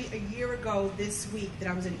was actually a year ago this week that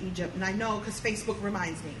I was in Egypt. And I know because Facebook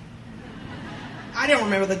reminds me. I don't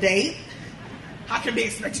remember the date. How can we be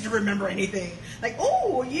expected to remember anything? Like,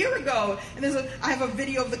 oh, a year ago. And I have a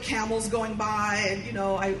video of the camels going by, and, you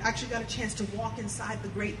know, I actually got a chance to walk inside the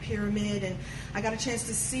Great Pyramid, and I got a chance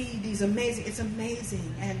to see it's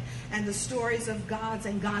amazing. And the stories of gods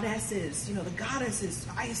and goddesses, you know, the goddesses,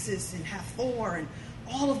 Isis and Hathor, and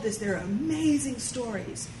all of this, they're amazing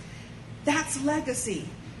stories. That's legacy.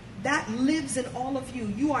 That lives in all of you.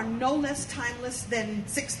 You are no less timeless than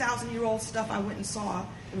 6,000-year-old stuff I went and saw.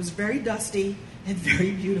 It was very dusty and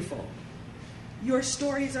very beautiful. Your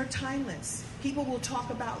stories are timeless. People will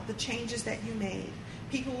talk about the changes that you made.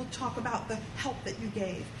 People will talk about the help that you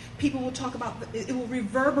gave. People will talk about, it will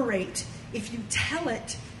reverberate if you tell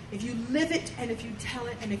it, if you live it, and if you tell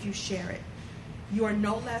it, and if you share it. You are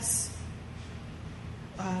no less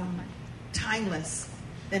timeless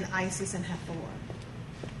than Isis and Hathor.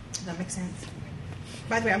 Does that make sense?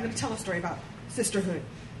 By the way, I'm going to tell a story about sisterhood.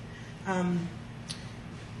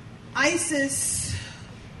 Isis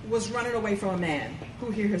was running away from a man.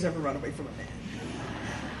 Who here has ever run away from a man?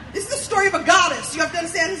 This is the story of a goddess. You have to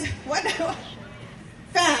understand. What?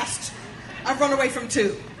 Fast. I've run away from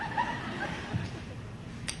 2.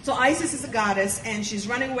 So Isis is a goddess, and she's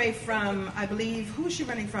running away from, I believe, who is she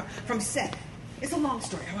running from? From Seth. It's a long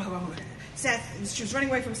story. Seth, she was running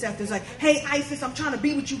away from Seth. There's like, hey, Isis, I'm trying to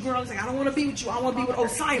be with you, girl. He's like, I don't want to be with you. I want to be with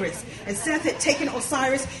Osiris. And Seth had taken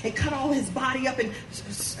Osiris and cut all his body up and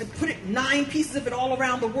put 9 pieces of it all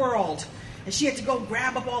around the world. And she had to go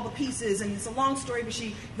grab up all the pieces. And it's a long story, but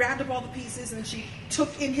she grabbed up all the pieces and she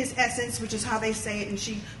took in his essence, which is how they say it. And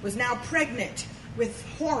she was now pregnant with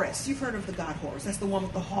Horus. You've heard of the god Horus. That's the one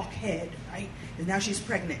with the hawk head, right? And now she's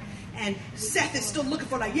pregnant. And Seth is still looking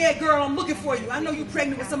for her, like, yeah, girl, I'm looking for you. I know you're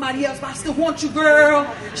pregnant with somebody else, but I still want you,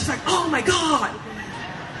 girl. She's like, oh, my God.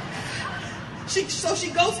 So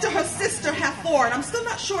she goes to her sister, Hathor. And I'm still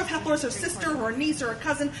not sure if Hathor is her sister or a niece or a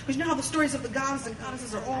cousin, because you know how the stories of the gods and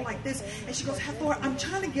goddesses are all like this. And she goes, Hathor, I'm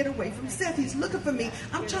trying to get away from Seth. He's looking for me.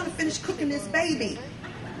 I'm trying to finish cooking this baby.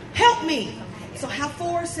 Help me. So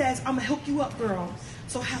Hathor says, I'm going to hook you up, girl.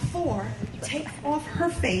 So Hathor takes off her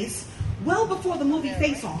face well before the movie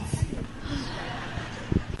Face Off.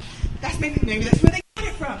 That's maybe that's where they got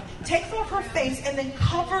it from. Takes off her face and then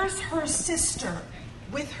covers her sister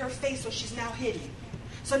with her face, so she's now hidden.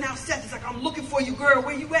 So now Seth is like, I'm looking for you, girl.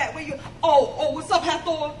 Where you at? Where you? Oh, what's up,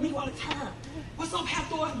 Hathor? Meanwhile, it's her. What's up,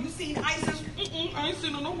 Hathor? You seen Isis? I ain't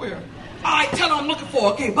seen her nowhere. All right, tell her I'm looking for her.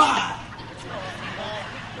 Okay, bye.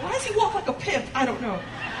 Why does he walk like a pimp? I don't know.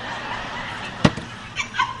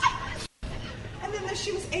 And then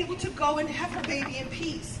she was able to go and have her baby in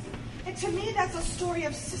peace. And to me, that's a story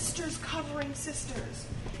of sisters covering sisters.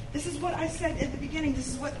 This is what I said at the beginning. This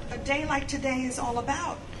is what a day like today is all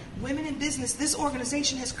about. Women in business, this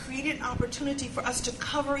organization has created an opportunity for us to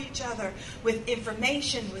cover each other with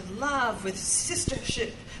information, with love, with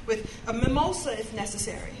sistership, with a mimosa if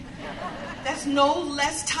necessary. That's no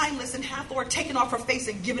less timeless than Hathor taking off her face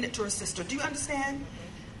and giving it to her sister. Do you understand?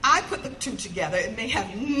 I put the 2 together. It may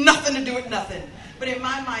have nothing to do with nothing. But in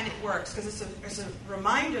my mind, it works because it's a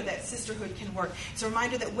reminder that sisterhood can work. It's a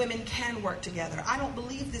reminder that women can work together. I don't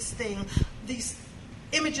believe these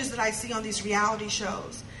images that I see on these reality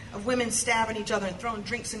shows of women stabbing each other and throwing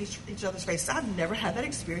drinks in each other's faces. I've never had that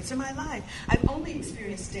experience in my life. I've only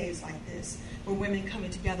experienced days like this where women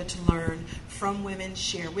coming together to learn from women,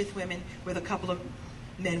 share with women, with a couple of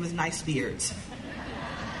men with nice beards.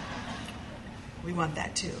 We want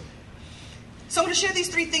that too. So I'm going to share these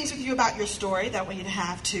 3 things with you about your story. That way you'd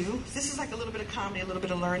have to. This is like a little bit of comedy, a little bit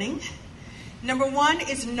of learning. Number 1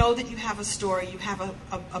 is know that you have a story. You have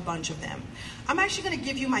a bunch of them. I'm actually going to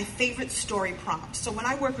give you my favorite story prompts. So when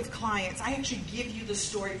I work with clients, I actually give you the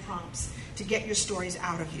story prompts to get your stories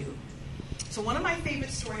out of you. So one of my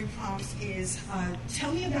favorite story prompts is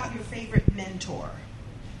tell me about your favorite mentor.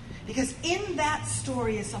 Because in that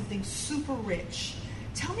story is something super rich.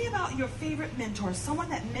 Tell me about your favorite mentor, someone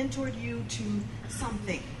that mentored you to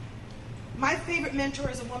something. My favorite mentor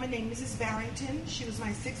is a woman named Mrs. Barrington. She was my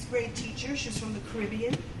 6th grade teacher. She was from the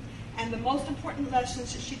Caribbean. And the most important lesson that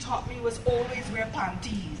she taught me was always wear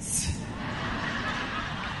panties.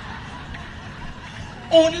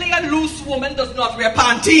 Only a loose woman does not wear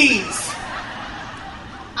panties.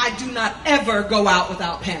 I do not ever go out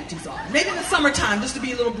without panties on. Maybe in the summertime, just to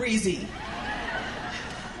be a little breezy.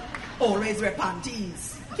 Always wear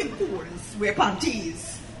panties. Kim Coors wear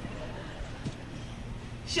panties.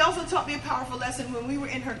 She also taught me a powerful lesson. When we were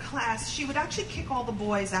in her class, she would actually kick all the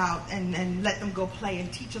boys out and let them go play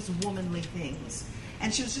and teach us womanly things.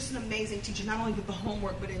 And she was just an amazing teacher, not only with the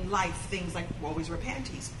homework, but in life, things like always wear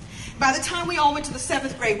panties. By the time we all went to the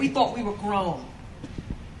 7th grade, we thought we were grown.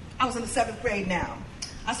 I was in the 7th grade now.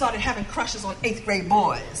 I started having crushes on 8th grade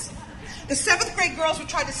boys. The 7th grade girls would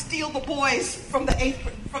try to steal the boys from the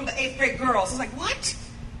 8th grade girls. I was like, what?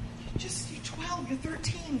 You're 12, you're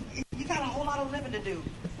 13. You got a whole lot of living to do.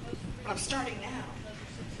 But I'm starting now.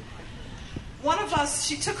 One of us,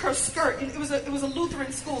 she took her skirt. It was a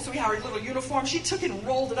Lutheran school, so we had our little uniform. She took it and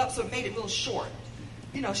rolled it up so it made it a little short.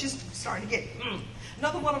 You know, she's starting to get.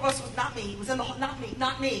 Another one of us was not me. Was in the not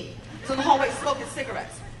me. Was in the hallway smoking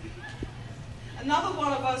cigarettes. Another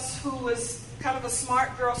one of us who was kind of a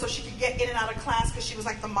smart girl, so she could get in and out of class because she was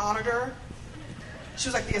like the monitor. She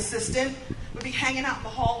was like the assistant. Would be hanging out in the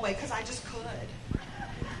hallway because I just could.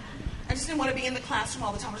 I just didn't want to be in the classroom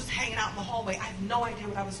all the time. I was just hanging out in the hallway. I had no idea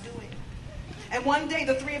what I was doing. And one day,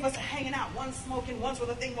 the three of us are hanging out. One's smoking, one's with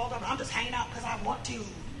a thing rolled up. I'm just hanging out because I want to.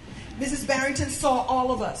 Mrs. Barrington saw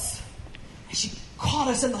all of us. And she caught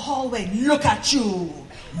us in the hallway. Look at you.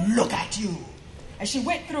 Look at you. And she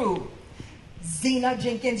went through. Zena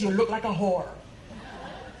Jenkins, you look like a whore.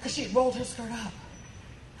 Because she rolled her skirt up.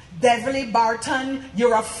 Beverly Barton,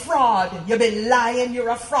 you're a fraud. You've been lying, you're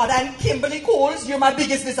a fraud. And Kimberly Coles, you're my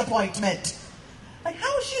biggest disappointment. Like,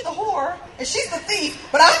 how is she the whore and she's the thief,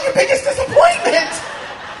 but I'm your biggest disappointment?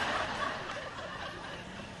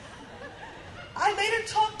 I later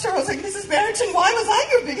talked to her. I was like, Mrs. Barrington, why was I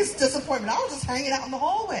your biggest disappointment? I was just hanging out in the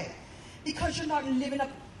hallway. Because you're not living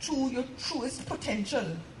up to your truest potential.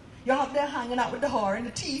 You're out there hanging out with the whore and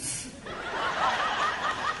the thief.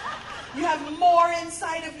 You have more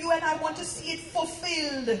inside of you, and I want to see it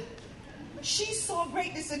fulfilled. She saw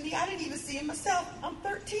greatness in me. I didn't even see it myself. I'm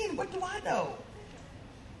 13. What do I know?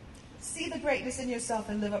 See the greatness in yourself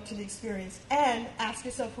and live up to the experience. And ask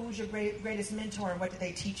yourself, who was your greatest mentor and what did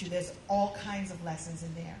they teach you? There's all kinds of lessons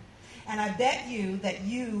in there. And I bet you that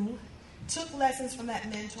you took lessons from that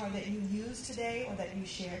mentor that you use today or that you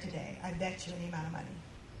share today. I bet you any amount of money.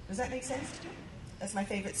 Does that make sense? That's my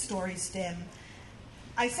favorite story stem.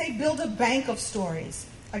 I say build a bank of stories.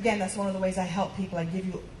 Again, that's one of the ways I help people. I give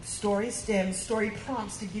you story stems, story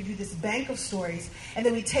prompts to give you this bank of stories. And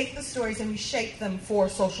then we take the stories and we shape them for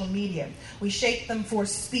social media. We shape them for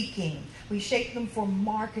speaking. We shape them for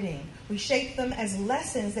marketing. We shape them as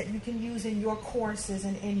lessons that you can use in your courses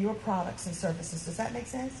and in your products and services. Does that make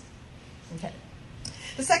sense? Okay.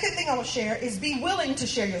 The second thing I will share is be willing to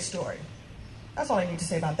share your story. That's all I need to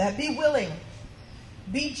say about that. Be willing.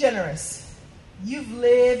 Be generous. You've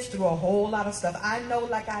lived through a whole lot of stuff. I know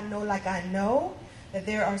that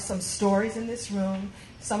there are some stories in this room.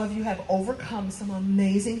 Some of you have overcome some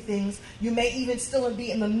amazing things. You may even still be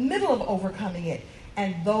in the middle of overcoming it.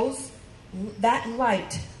 And that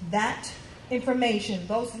light, that information,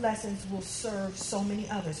 those lessons will serve so many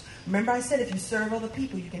others. Remember I said if you serve other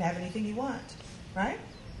people, you can have anything you want. Right?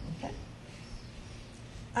 Okay.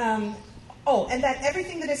 And that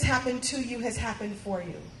everything that has happened to you has happened for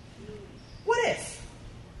you.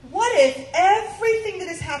 What if everything that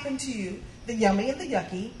has happened to you, the yummy and the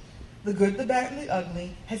yucky, the good, the bad, and the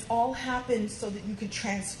ugly, has all happened so that you could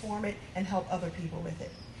transform it and help other people with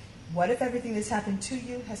it? What if everything that's happened to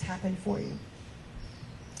you has happened for you?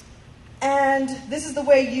 And this is the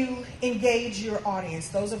way you engage your audience.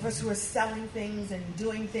 Those of us who are selling things and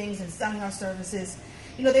doing things and selling our services.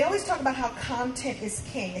 You know, they always talk about how content is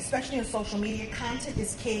king, especially on social media. Content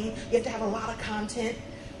is king. You have to have a lot of content.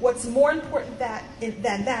 What's more important than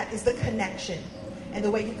that is the connection. And the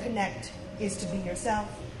way you connect is to be yourself,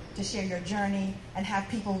 to share your journey, and have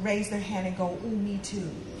people raise their hand and go, ooh, me too.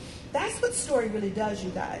 That's what story really does, you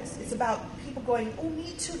guys. It's about people going, oh,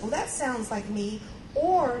 me too. Well, that sounds like me.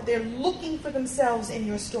 Or they're looking for themselves in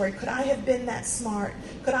your story. Could I have been that smart?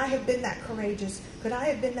 Could I have been that courageous? Could I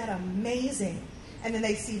have been that amazing? And then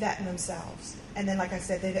they see that in themselves. And then, like I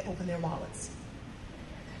said, they open their wallets.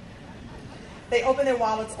 They open their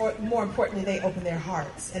wallets, or more importantly, they open their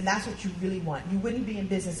hearts. And that's what you really want. You wouldn't be in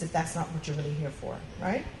business if that's not what you're really here for,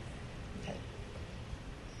 right? Okay.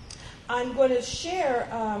 I'm going to share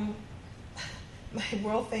my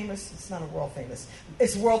world famous, it's not a world famous,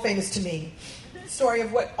 it's world famous to me, story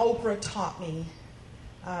of what Oprah taught me.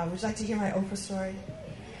 Would you like to hear my Oprah story?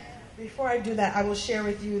 Before I do that, I will share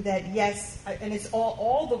with you that yes, and it's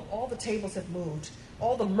all the tables have moved.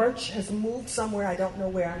 All the merch has moved somewhere. I don't know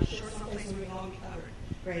where. I'm sure someplace we all covered.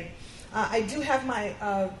 Great. I do have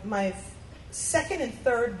my second and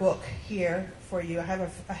third book here for you. I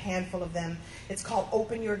have a handful of them. It's called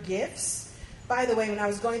Open Your Gifts. By the way, when I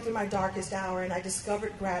was going through my darkest hour and I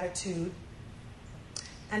discovered gratitude,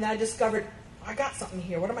 and I discovered I got something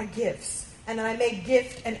here. What are my gifts? And then I made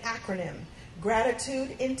GIFT an acronym: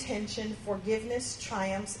 gratitude, intention, forgiveness,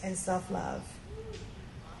 triumphs, and self-love.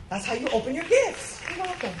 That's how you open your gifts. You're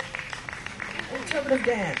welcome. Interpretive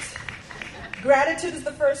dance. Gratitude is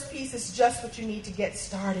the first piece. It's just what you need to get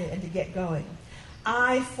started and to get going.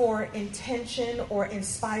 I for intention or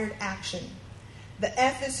inspired action. The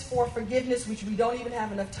F is for forgiveness, which we don't even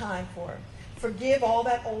have enough time for. Forgive all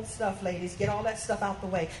that old stuff, ladies. Get all that stuff out the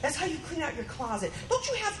way. That's how you clean out your closet. Don't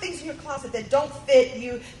you have things in your closet that don't fit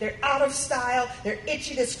you? They're out of style. They're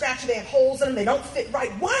itchy. They're scratchy. They have holes in them. They don't fit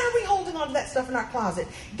right. Why are we holding on to that stuff in our closet?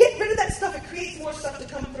 Get rid of that stuff. It creates more stuff to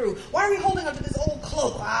come through. Why are we holding on to this old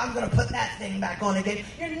cloak? I'm going to put that thing back on again.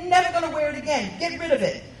 You're never going to wear it again. Get rid of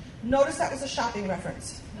it. Notice that was a shopping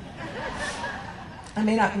reference. I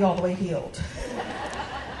may not be all the way healed.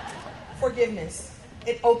 Forgiveness.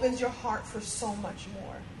 It opens your heart for so much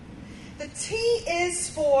more. The T is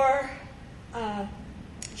for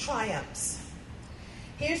triumphs.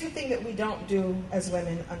 Here's the thing that we don't do as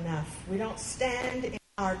women enough. We don't stand in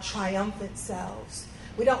our triumphant selves.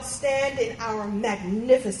 We don't stand in our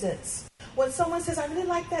magnificence. When someone says, I really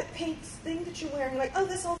like that pink thing that you're wearing, like, oh,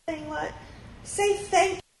 this whole thing, what? Say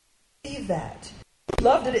thank you. Receive that.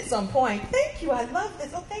 Loved it at some point. Thank you, I love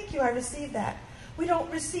this. Oh, thank you, I received that. We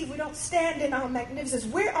don't stand in our magnificence.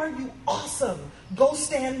 Where are you awesome? Go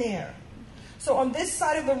stand there. So on this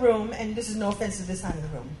side of the room, and this is no offense to this side of the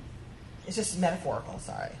room. It's just metaphorical,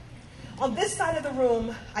 sorry. On this side of the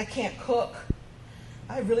room, I can't cook.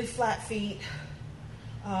 I have really flat feet.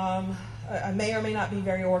 I may or may not be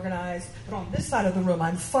very organized. But on this side of the room,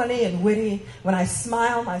 I'm funny and witty. When I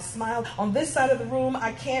smile, I smile. On this side of the room,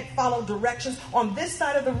 I can't follow directions. On this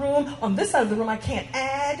side of the room, I can't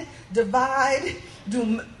add, divide,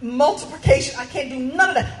 do multiplication. I can't do none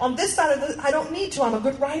of that. On this side I don't need to. I'm a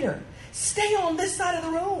good writer. Stay on this side of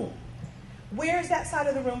the room. Where is that side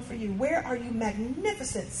of the room for you? Where are you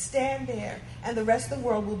magnificent? Stand there, and the rest of the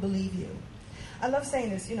world will believe you. I love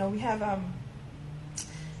saying this. You know, we have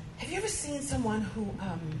you ever seen someone who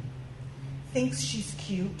thinks she's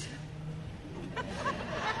cute?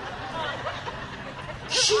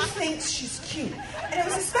 She thinks she's cute. And it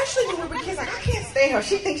was especially when we were kids, like, I can't stand her.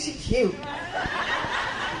 She thinks she's cute.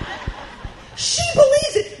 She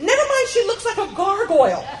believes it. Never mind, she looks like a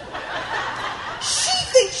gargoyle. She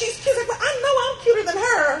thinks she's cute. Like, well, I know I'm cuter than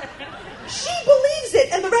her. She believes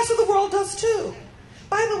it, and the rest of the world does too.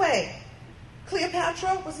 By the way,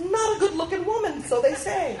 Cleopatra was not a good-looking woman, so they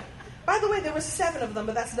say. By the way, there were 7 of them,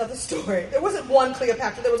 but that's another story. There wasn't one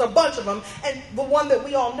Cleopatra. There was a bunch of them, and the one that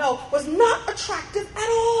we all know was not attractive at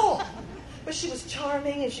all. But she was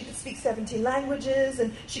charming, and she could speak 17 languages,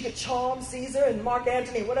 and she could charm Caesar and Mark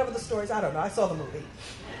Antony, whatever the stories. I don't know. I saw the movie.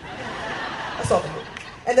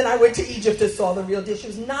 And then I went to Egypt and saw the real deal. She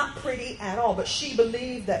was not pretty at all, but she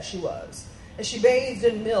believed that she was. And she bathed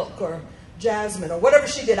in milk or jasmine or whatever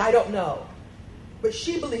she did, I don't know. But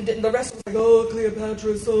she believed it, and the rest was like, oh,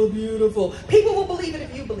 Cleopatra is so beautiful. People will believe it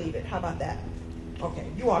if you believe it. How about that? Okay,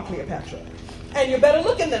 you are Cleopatra. And you're better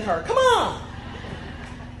looking than her. Come on!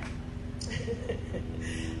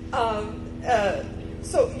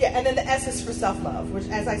 And then the S is for self-love, which,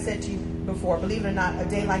 as I said to you before, believe it or not, a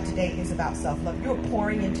day like today is about self-love. You're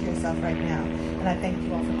pouring into yourself right now, and I thank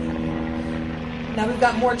you all for being here. Now we've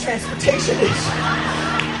got more transportation issues.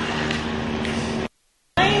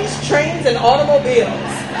 Trains and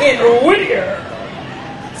automobiles in Whittier.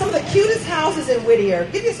 Some of the cutest houses in Whittier.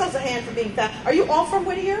 Give yourselves a hand for being fat. Are you all from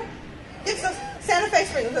Whittier? Give yourselves Santa Fe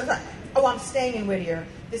Springs. Oh, I'm staying in Whittier.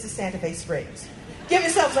 This is Santa Fe Springs. Give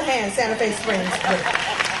yourselves a hand, Santa Fe Springs.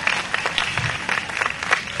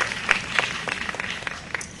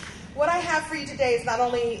 What I have for you today is not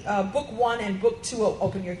only book 1 and book 2 of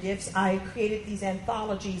Open Your Gifts. I created these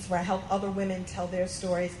anthologies where I help other women tell their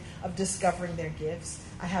stories of discovering their gifts.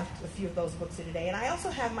 I have a few of those books here today. And I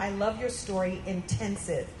also have my Love Your Story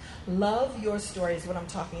Intensive. Love Your Story is what I'm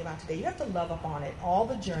talking about today. You have to love up on it. All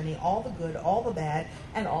the journey, all the good, all the bad,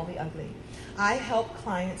 and all the ugly. I help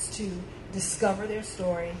clients to discover their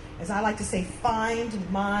story. As I like to say,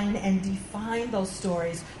 find, mine, and define those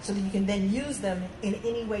stories so that you can then use them in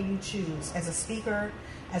any way you choose. As a speaker,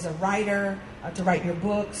 as a writer, to write your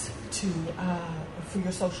books, for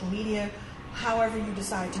your social media, however you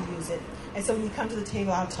decide to use it. And so when you come to the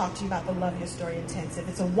table, I'll talk to you about the Love Your Story Intensive.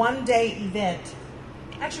 It's a one-day event.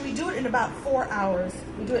 Actually, we do it in about 4 hours.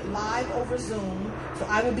 We do it live over Zoom. So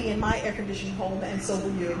I will be in my air-conditioned home, and so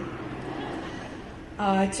will you.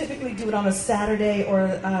 I typically do it on a Saturday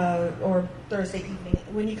or Thursday evening.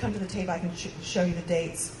 When you come to the table, I can show you the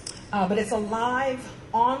dates. But it's a live,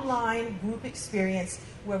 online group experience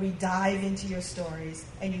where we dive into your stories,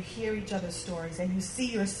 and you hear each other's stories, and you see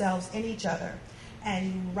yourselves in each other,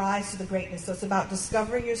 and you rise to the greatness. So it's about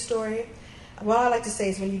discovering your story. What I like to say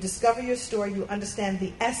is when you discover your story, you understand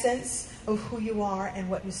the essence of who you are and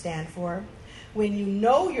what you stand for. When you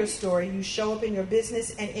know your story, you show up in your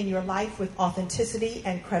business and in your life with authenticity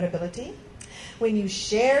and credibility. When you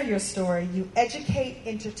share your story, you educate,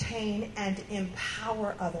 entertain, and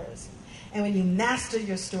empower others. And when you master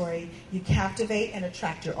your story, you captivate and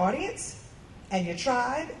attract your audience and your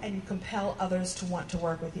tribe, and you compel others to want to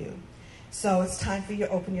work with you. So it's time for you to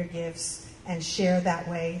open your gifts and share that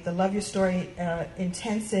way. The Love Your Story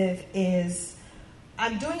Intensive is,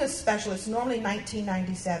 I'm doing a special. It's normally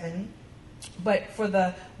 $19.97, but for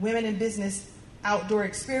the Women in Business Outdoor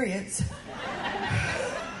Experience,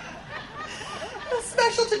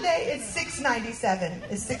 special today is $6.97.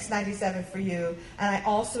 It's $6.97 for you, and I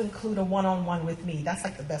also include a one-on-one with me. That's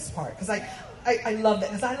like the best part, because I love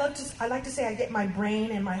that, because I like to say I get my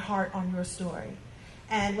brain and my heart on your story.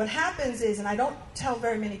 And what happens is, and I don't tell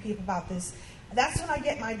very many people about this, that's when I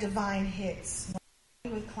get my divine hits.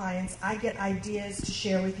 When I'm with clients, I get ideas to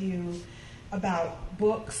share with you about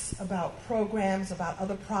books, about programs, about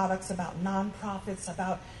other products, about nonprofits,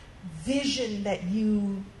 about vision that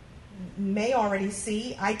you may already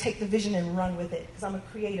see. I take the vision and run with it because I'm a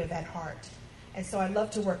creative at heart. And so I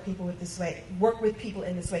love to work with people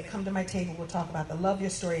in this way. Come to my table, we'll talk about the Love Your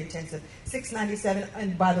Story Intensive. $6.97,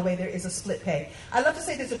 and by the way, there is a split pay. I love to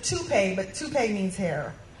say there's a two-pay, but two-pay means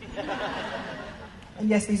hair. And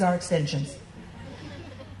yes, these are extensions.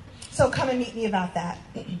 So come and meet me about that.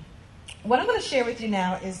 What I'm going to share with you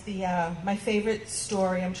now is my favorite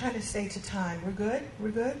story. I'm trying to stay to time. We're good?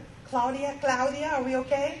 We're good? Claudia, are we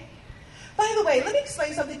okay? By the way, let me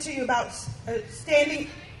explain something to you about standing.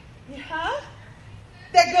 Huh?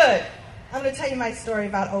 They're good. I'm going to tell you my story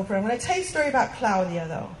about Oprah. I'm going to tell you a story about Claudia,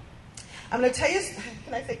 though. I'm going to tell you,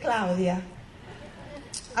 can I say Claudia?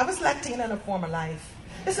 I was Latina in a former life.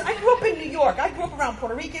 Listen, I grew up in New York. I grew up around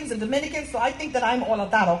Puerto Ricans and Dominicans, so I think that I'm all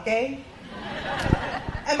of that, okay?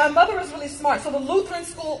 And my mother was really smart. So the Lutheran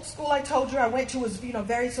school I told you I went to was,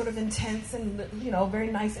 very sort of intense and, very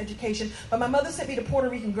nice education. But my mother sent me to Puerto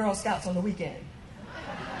Rican Girl Scouts on the weekend.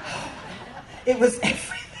 It was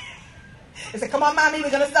everything. They said, come on, mommy, we're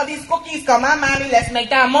going to sell these cookies. Come on, mommy, let's make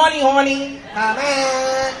that money, honey. Come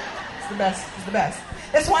on. It's the best. It's the best.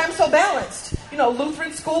 That's why I'm so balanced.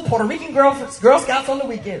 Lutheran school, Puerto Rican Girl Scouts on the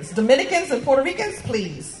weekends. Dominicans and Puerto Ricans,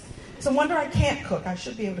 please. It's a wonder I can't cook. I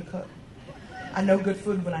should be able to cook. I know good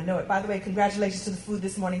food when I know it. By the way, congratulations to the food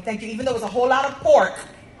this morning. Thank you. Even though it was a whole lot of pork.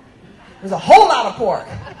 It was a whole lot of pork.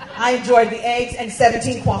 I enjoyed the eggs and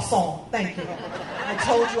 17 croissants. Thank you. I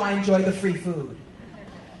told you I enjoy the free food.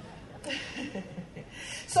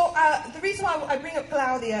 So the reason why I bring up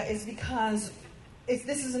Claudia is because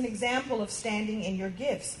this is an example of standing in your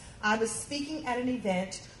gifts. I was speaking at an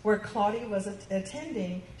event where Claudia was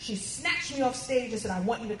attending. She snatched me off stage and said, I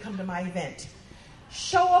want you to come to my event.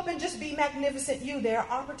 Show up and just be magnificent you. There are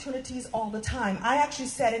opportunities all the time. I actually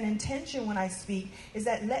set an intention when I speak is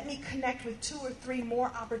that let me connect with 2 or 3 more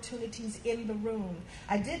opportunities in the room.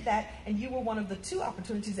 I did that, and you were one of the 2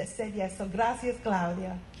 opportunities that said yes. So gracias,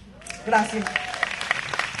 Claudia. Gracias.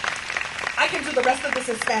 I can do the rest of this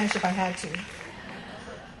in Spanish if I had to.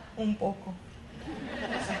 Un poco.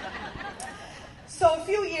 So a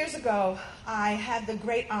few years ago, I had the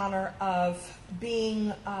great honor of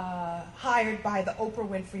being hired by the Oprah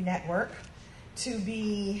Winfrey Network to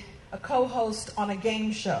be a co-host on a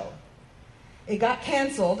game show. It got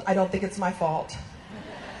canceled. I don't think it's my fault.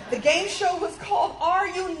 The game show was called Are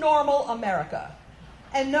You Normal America?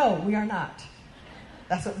 And no, we are not.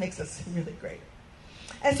 That's what makes us really great.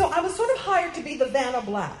 And so I was sort of hired to be the Vanna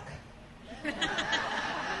Black.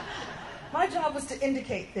 My job was to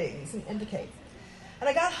indicate things and indicate. And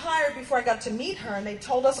I got hired before I got to meet her, and they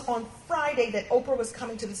told us on Friday that Oprah was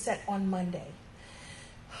coming to the set on Monday.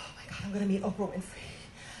 Oh my God, I'm going to meet Oprah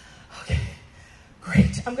Winfrey. Okay,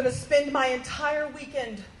 great. I'm going to spend my entire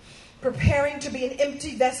weekend preparing to be an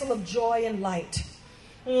empty vessel of joy and light.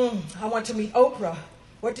 I want to meet Oprah.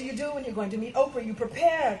 What do you do when you're going to meet Oprah? You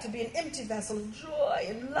prepare to be an empty vessel of joy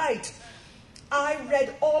and light. I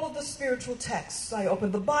read all of the spiritual texts. I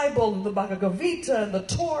opened the Bible, and the Bhagavad Gita, and the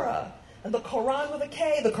Torah, and the Quran with a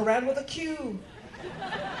K, the Quran with a Q.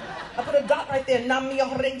 I put a dot right there. Nam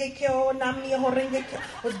Myoho Renge Kyo, Nam Myoho Renge Kyo.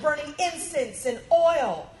 Was burning incense and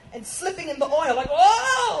oil and slipping in the oil like,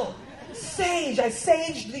 oh, sage. I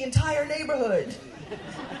saged the entire neighborhood.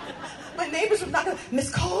 My neighbors were not going to, Miss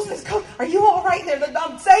Coles, are you all right there?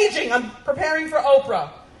 I'm saging. I'm preparing for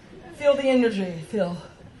Oprah. Feel the energy.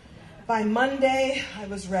 By Monday, I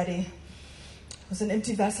was ready. It was an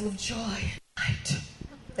empty vessel of joy. Light.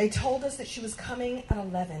 They told us that she was coming at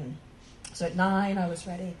 11. So at 9, I was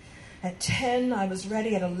ready. At 10, I was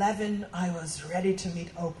ready. At 11, I was ready to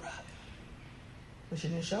meet Oprah. But she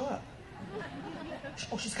didn't show up.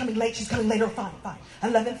 Oh, she's coming late. She's coming later. Fine.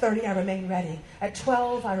 11:30, I remain ready. At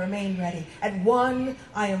 12, I remain ready. At 1,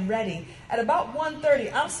 I am ready. At about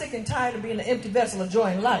 1:30, I'm sick and tired of being an empty vessel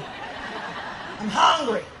enjoying life. I'm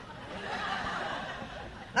hungry.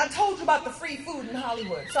 And I told you about the free food in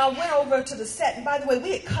Hollywood. So I went over to the set. And by the way,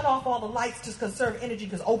 we had cut off all the lights to conserve energy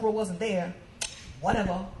because Oprah wasn't there.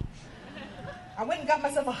 Whatever. I went and got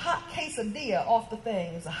myself a hot quesadilla off the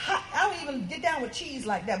thing. It was I don't even get down with cheese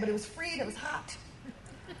like that, but it was free and it was hot.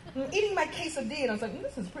 I'm eating my quesadilla and I was like,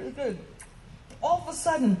 this is pretty good. All of a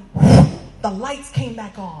sudden, the lights came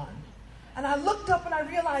back on. And I looked up and I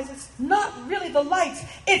realized it's not really the lights.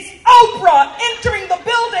 It's Oprah entering the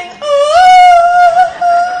building.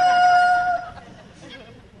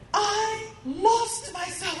 I lost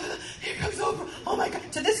myself. Here comes Oprah. Oh my God.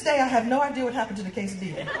 To this day, I have no idea what happened to the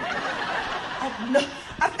quesadilla.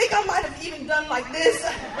 I think I might have even done like this.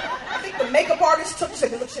 I think the makeup artist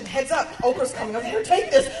said, look, heads up. Oprah's coming over here.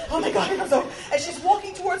 Take this. Oh my God, here comes Oprah. And she's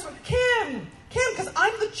walking towards me. Kim, because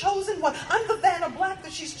I'm the chosen one. I'm the Vanna Black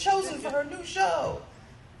that she's chosen for her new show.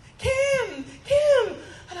 Kim.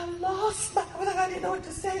 And I lost I didn't know what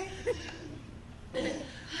to say. And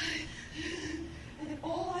then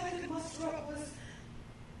all I could muster up was,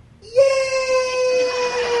 yay!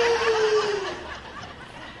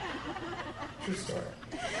 True story.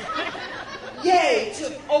 Yay to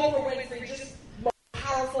Oprah Winfrey, just most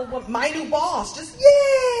powerful woman, my new boss, just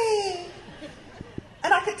yay!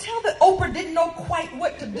 And I could tell that Oprah didn't know quite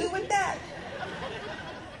what to do with that.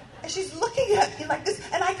 And she's looking at me like this,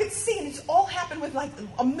 and I could see, and it's all happened with like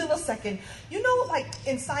a millisecond. You know, like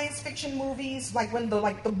in science fiction movies, like when the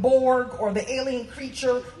Borg or the alien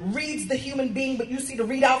creature reads the human being, but you see the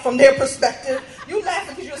readout from their perspective. You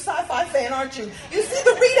laughing because you're a sci-fi fan, aren't you? You see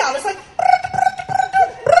the readout. It's like,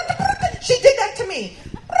 she did that to me.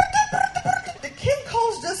 Did Kim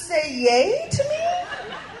Coles just say yay to me?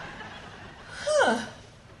 Huh.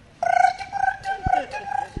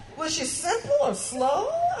 Was she simple or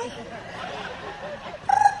slow?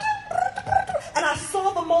 And I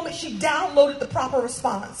saw the moment she downloaded the proper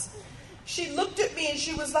response. She looked at me and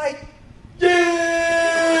she was like,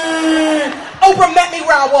 yay! Oprah met me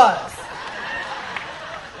where I was.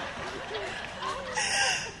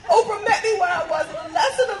 Oprah met me where I was. And the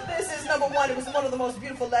lesson of this is, number one, it was one of the most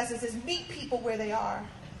beautiful lessons, is meet people where they are.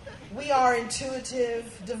 We are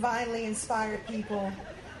intuitive, divinely inspired people.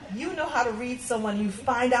 You know how to read someone. You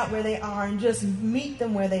find out where they are and just meet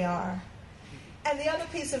them where they are. And the other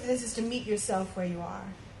piece of this is to meet yourself where you are.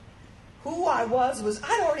 Who I was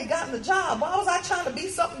I'd already gotten the job. Why was I trying to be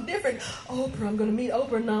something different? Oprah, I'm going to meet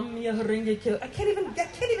Oprah. I can't even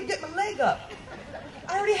get my leg up.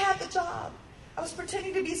 I already had the job. I was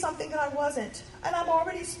pretending to be something that I wasn't. And I'm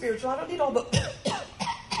already spiritual. I don't need all the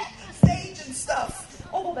stage and stuff.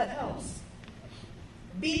 Although that helps.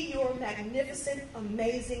 Be your magnificent,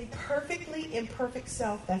 amazing, perfectly imperfect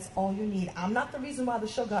self. That's all you need. I'm not the reason why the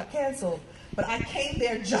show got canceled, but I came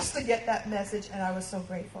there just to get that message, and I was so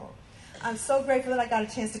grateful. I'm so grateful that I got a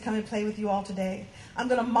chance to come and play with you all today. I'm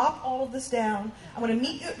going to mop all of this down. I'm going to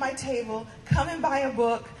meet you at my table. Come and buy a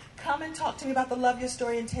book. Come and talk to me about the Love Your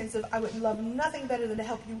Story Intensive. I would love nothing better than to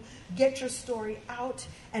help you get your story out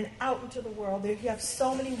and out into the world. You have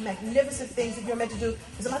so many magnificent things that you're meant to do.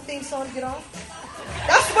 Is it my theme song to get off?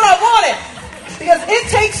 That's what I wanted. Because it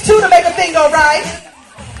takes two to make a thing go right.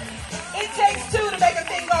 It takes two to make a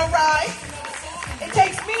thing go right. It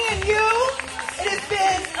takes me and you. It has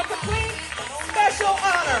been a complete special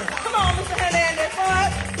honor. Come on, Mr. Hernandez.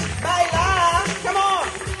 What? Baila. Come on.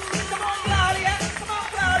 Come on, Claudia. Come on,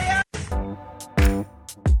 Claudia.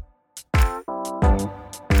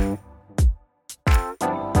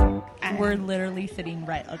 We're literally sitting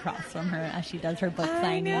right across from her as she does her book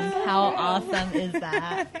signing. How awesome is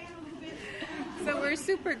that? So we're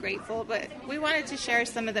super grateful, but we wanted to share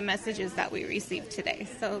some of the messages that we received today.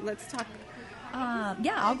 So let's talk.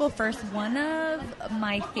 I'll go first. One of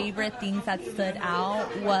my favorite things that stood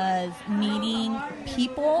out was meeting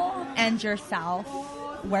people and yourself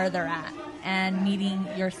where they're at, and meeting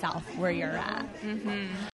yourself where you're at. Mm-hmm.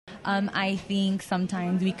 I think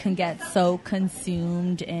sometimes we can get so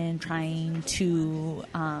consumed in trying to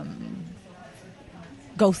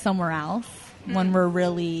go somewhere else when we're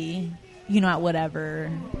really, at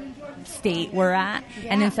whatever state we're at.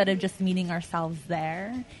 Yeah. And instead of just meeting ourselves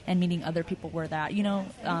there and meeting other people where they're at,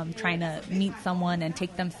 trying to meet someone and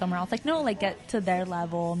take them somewhere else. Get to their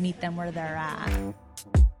level, meet them where they're at.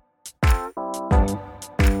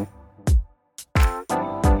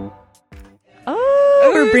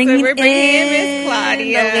 We're bringing in Miss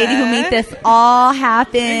Claudia, the lady who made this all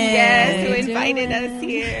happen. Yes, who invited us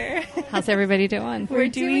here. How's everybody doing? We're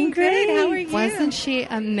doing great. How are you? Wasn't she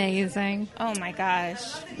amazing? Oh my gosh.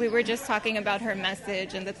 We were just talking about her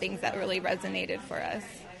message and the things that really resonated for us.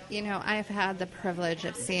 You know, I've had the privilege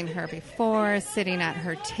of seeing her before, sitting at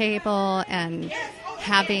her table and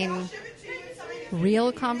having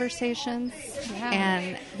real conversations. Yeah.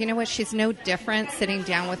 And you know what? She's no different sitting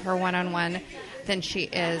down with her one-on-one than she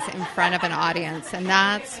is in front of an audience. And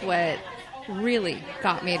that's what really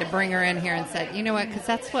got me to bring her in here and said, you know what? Because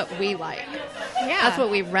that's what we like. Yeah. That's what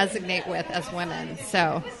we resonate with as women.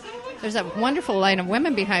 So there's a wonderful line of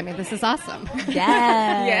women behind me. This is awesome. Yes.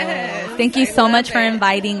 Yes. Thank you so much for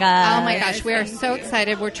inviting us. Oh my gosh, we are so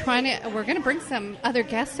excited. We're going to bring some other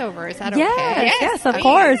guests over. Is that Yes, okay? yes, of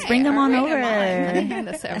course. Bring them on Bring over. them on. Let me hand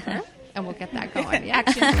this over, and we'll get that going. Yeah.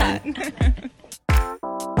 Action shot.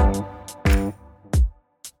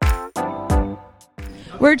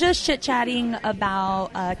 We're just chit-chatting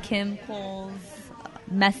about Kim Cole's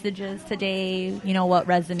messages today. You know, what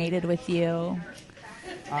resonated with you?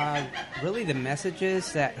 Really, the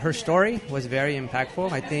messages that her story was very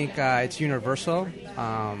impactful. I think it's universal.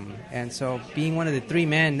 And so being one of the 3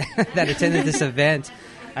 men that attended this event,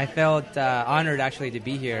 I felt honored actually to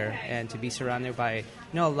be here and to be surrounded by,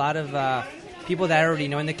 a lot of people that I already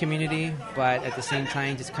know in the community, but at the same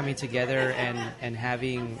time just coming together and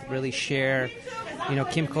having really share,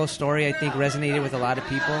 Kim Cole's story, I think resonated with a lot of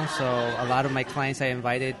people. So a lot of my clients I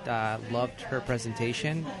invited loved her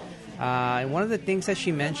presentation. And one of the things that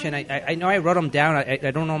she mentioned, I know I wrote them down. I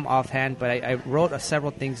don't know them offhand, but I wrote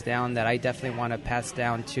several things down that I definitely want to pass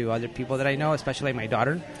down to other people that I know, especially my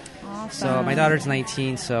daughter. Awesome. So my daughter's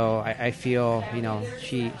 19, so I feel,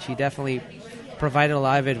 she definitely provided a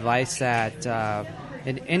lot of advice that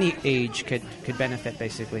in any age could benefit,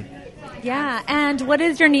 basically. Yeah, and what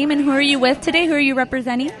is your name and who are you with today? Who are you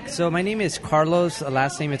representing? So my name is Carlos.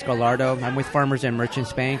 Last name is Gallardo. I'm with Farmers and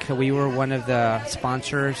Merchants Bank. We were one of the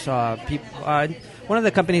sponsors. One of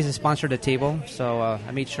the companies that sponsored the table. So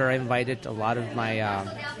I made sure I invited a lot of my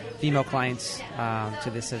female clients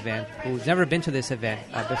to this event who've never been to this event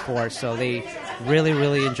before. So they really,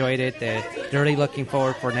 really enjoyed it. They're really looking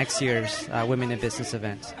forward for next year's Women in Business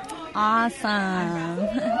event. Awesome.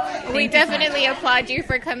 We definitely applaud you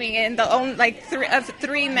for coming in. The only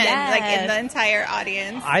three men in the entire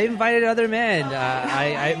audience. I invited other men.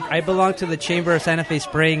 I belong to the Chamber of Santa Fe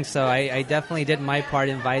Springs, so I definitely did my part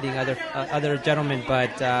inviting other gentlemen.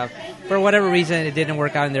 But for whatever reason, it didn't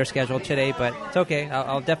work out in their schedule today. But it's okay.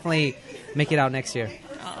 I'll definitely make it out next year.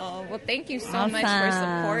 Oh, well, thank you so much for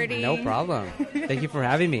supporting. No problem. Thank you for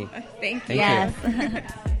having me. Thank you. Yes.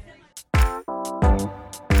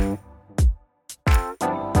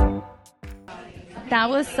 That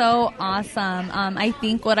was so awesome. I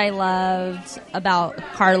think what I loved about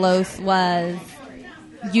Carlos was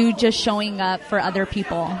you just showing up for other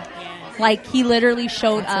people. Like, he literally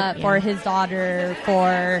showed up for his daughter,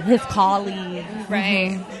 for his colleagues.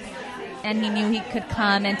 Right. Mm-hmm. And he knew he could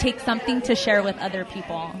come and take something to share with other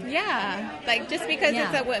people. Yeah. Like, just because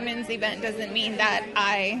it's a women's event doesn't mean that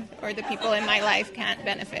I or the people in my life can't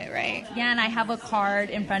benefit, right? Yeah, and I have a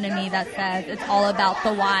card in front of me that says it's all about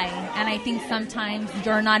the why. And I think sometimes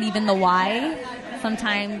you're not even the why.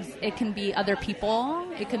 Sometimes it can be other people.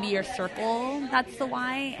 It can be your circle that's the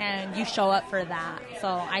why, and you show up for that. So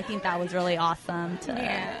I think that was really awesome to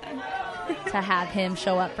have him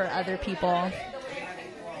show up for other people.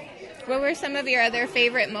 What were some of your other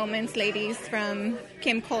favorite moments, ladies, from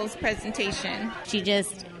Kim Cole's presentation? She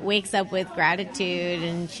just wakes up with gratitude,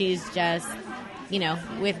 and she's just,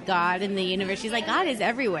 with God in the universe. She's like, God is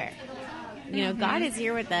everywhere. God is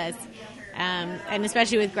here with us. And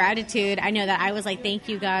especially with gratitude, I know that I was like, thank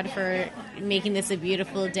you, God, for making this a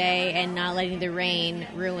beautiful day and not letting the rain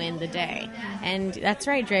ruin the day. And that's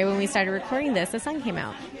right, Dre, when we started recording this, the sun came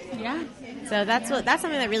out. Yeah. So that's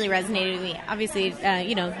something that really resonated with me. Obviously,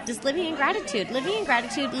 just living in gratitude,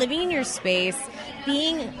 living in your space,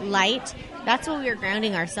 being light. That's what we were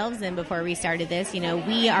grounding ourselves in before we started this.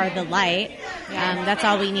 We are the light. That's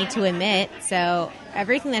all we need to emit. So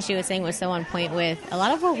everything that she was saying was so on point with a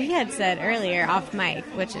lot of what we had said earlier off mic,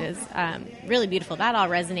 which is really beautiful. That all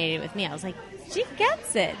resonated with me. I was like, she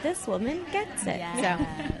gets it. This woman gets it. Yeah. So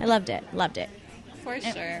I loved it. For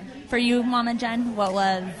sure. For you, Mama Jen, what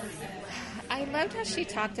was... I loved how she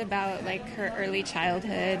talked about her early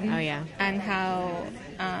childhood. Oh yeah, and how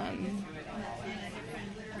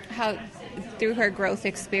through her growth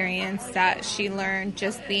experience that she learned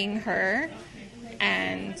just being her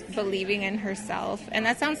and believing in herself. And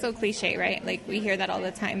that sounds so cliche, right? Like, we hear that all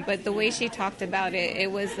the time. But the way she talked about it,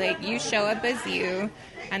 it was like, you show up as you,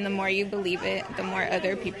 and the more you believe it, the more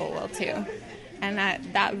other people will too. And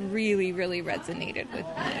that really, really resonated with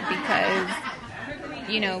me because,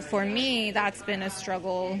 you know, for me, that's been a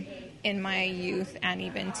struggle in my youth and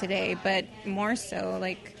even today, but more so,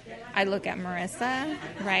 like, I look at Marissa,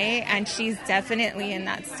 right? And she's definitely in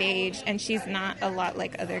that stage, and she's not a lot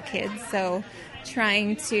like other kids. So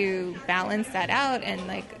trying to balance that out and,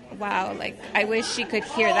 like, wow, like, I wish she could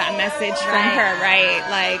hear that message from her, right?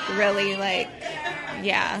 Like, really, like,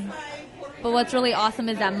 yeah. But what's really awesome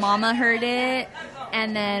is that Mama heard it,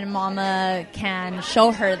 and then Mama can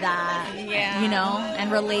show her that, you know,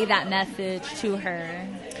 and relay that message to her.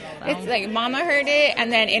 So. It's like Mama heard it,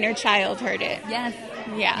 and then inner child heard it. Yes.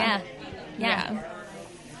 Yeah.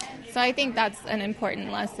 So I think that's an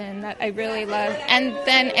important lesson that I really love. And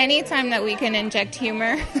then anytime that we can inject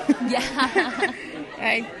humor,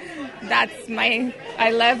 I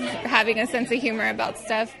love having a sense of humor about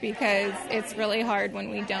stuff because it's really hard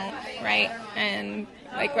when we don't, right? And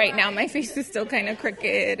like right now, my face is still kind of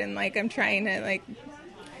crooked, and like I'm trying to like.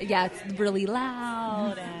 Yeah, it's really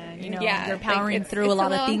loud, and you know you're powering through a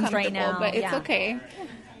lot of things right now. But it's okay.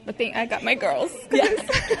 But I got my girls.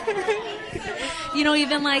 You know,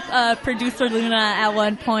 even like producer Luna at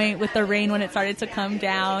one point with the rain when it started to come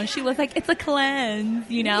down, she was like, "It's a cleanse,"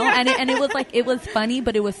 you know, and it was like it was funny,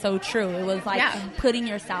 but it was so true. It was like putting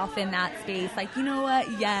yourself in that space, like, you know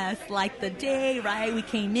what? Yes, like the day, right? We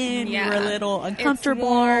came in, we were a little uncomfortable,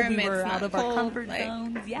 warm, we were out of our comfort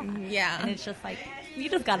zones, and it's just like. You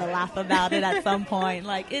just gotta laugh about it at some point.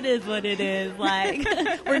 Like, it is what it is. Like,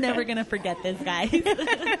 we're never gonna forget this, guys.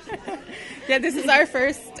 Yeah, this is our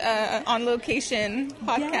first on location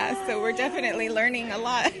podcast, so we're definitely learning a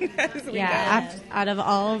lot as we go. Out of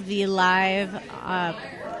all the live,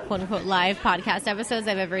 quote unquote, live podcast episodes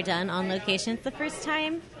I've ever done on location, it's the first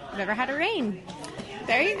time I've ever had a rain.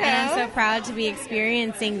 There you go. And I'm so proud to be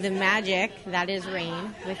experiencing the magic that is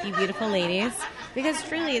rain with you beautiful ladies. Because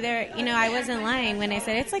truly, I wasn't lying when I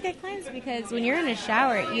said it's like a cleanse, because when you're in a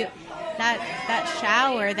shower, that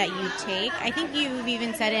shower that you take, I think you've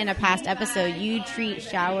even said it in a past episode, you treat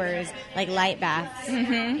showers like light baths,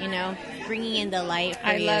 you know, bringing in the light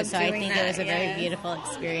for you. So I think it was a very beautiful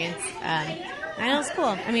experience. And it was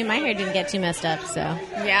cool. I mean, my hair didn't get too messed up, so.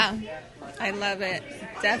 Yeah, I love it.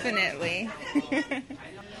 Definitely.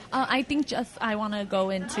 I think I want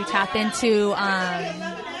to tap into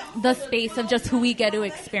the space of just who we get to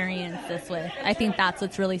experience this with. I think that's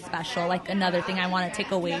what's really special. Like, another thing I want to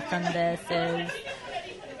take away from this is,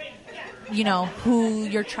 you know, who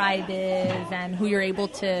your tribe is and who you're able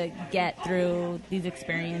to get through these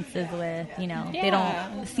experiences with. You know, they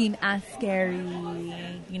don't seem as scary,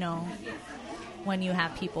 you know, when you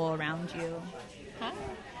have people around you.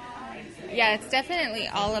 Yeah, it's definitely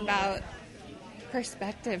all about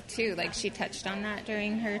perspective too. Like, she touched on that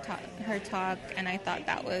during her talk, and I thought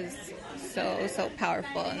that was so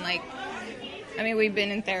powerful. And like, I mean, we've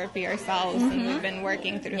been in therapy ourselves, and we've been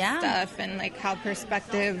working through stuff, and like how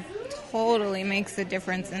perspective totally makes a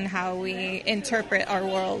difference in how we interpret our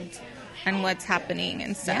world and what's happening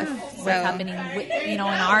and stuff. What's happening, you know,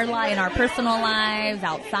 in our personal lives,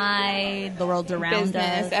 outside, the world around us,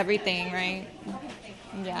 business, everything, right?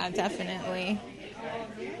 Yeah, definitely.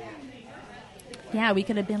 Yeah, we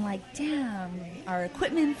could have been like, damn, our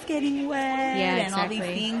equipment's getting wet, and all these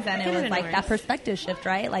things, and it was like that perspective shift,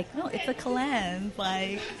 right? Like, no, it's a cleanse,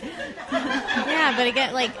 like. Yeah, but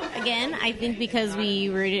again, I think because we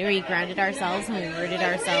grounded ourselves and we rooted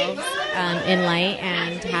ourselves in light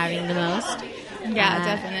and having the most. Yeah,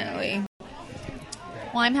 definitely.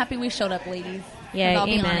 Well, I'm happy we showed up, ladies. Yeah, I'll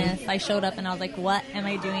be honest. I showed up and I was like, what am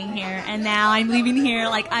I doing here? And now I'm leaving here.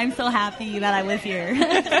 Like, I'm so happy that I was here.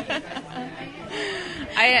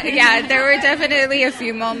 There were definitely a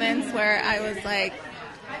few moments where I was like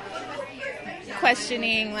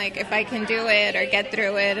questioning, like, if I can do it or get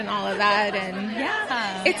through it and all of that.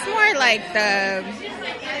 And it's more like the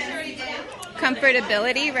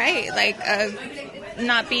comfortability, right? Like, of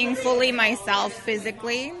not being fully myself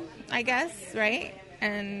physically, I guess, right?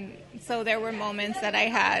 And so there were moments that I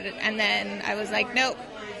had, and then I was like, nope.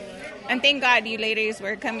 And thank God you ladies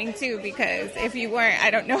were coming too, because if you weren't, I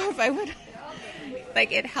don't know if I would.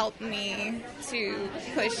 Like, it helped me to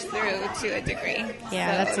push through to a degree.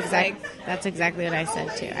 Yeah, so that's exactly what I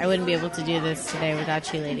said too. I wouldn't be able to do this today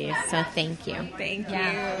without you ladies. So thank you. Thank you.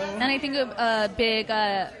 And I think a big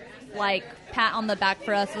pat on the back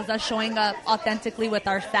for us was us showing up authentically with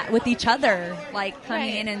each other, like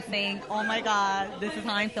coming in and saying, oh my God, this is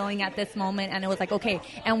how I'm feeling at this moment. And it was like, okay,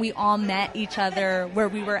 and we all met each other where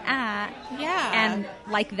we were at, and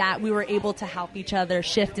like that we were able to help each other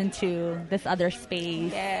shift into this other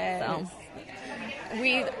space. Yes. So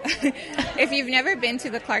If you've never been to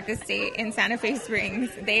the Clark Estate in Santa Fe Springs,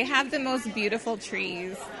 they have the most beautiful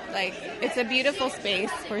trees. Like, it's a beautiful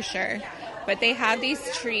space for sure. But they have these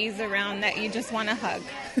trees around that you just want to hug.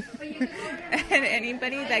 And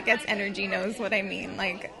anybody that gets energy knows what I mean.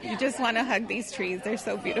 Like, you just want to hug these trees. They're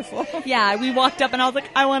so beautiful. Yeah, we walked up and I was like,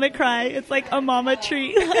 I want to cry. It's like a mama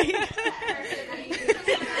tree.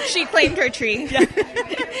 She claimed her tree. Yeah.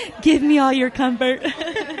 Give me all your comfort.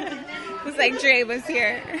 It was like Dre was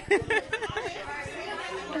here.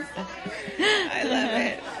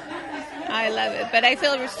 I love it. But I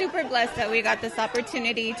feel we're super blessed that we got this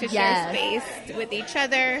opportunity to share space with each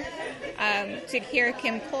other, to hear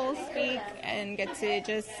Kim Cole speak and get to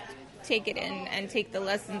just take it in and take the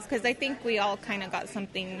lessons. Because I think we all kind of got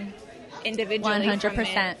something individually 100%. From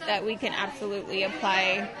it that we can absolutely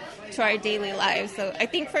apply to our daily lives. So I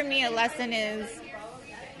think for me a lesson is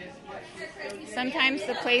sometimes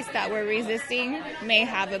the place that we're resisting may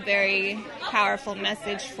have a very powerful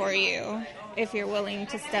message for you if you're willing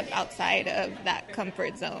to step outside of that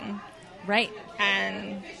comfort zone. Right.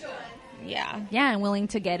 And and willing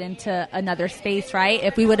to get into another space, right?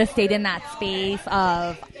 If we would have stayed in that space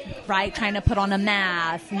of, right, trying to put on a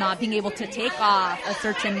mask, not being able to take off a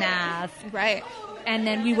certain mask. Right. And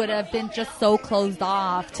then we would have been just so closed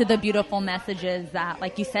off to the beautiful messages that,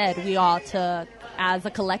 like you said, we all took as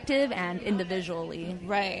a collective and individually.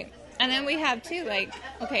 Right. And then we have, too, like,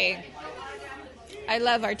 okay, I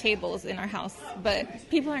love our tables in our house, but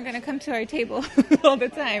people aren't going to come to our table all the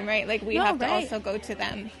time, right? Like, we have to also go to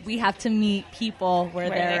them. We have to meet people where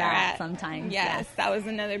they're at sometimes. Yes, that was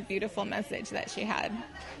another beautiful message that she had,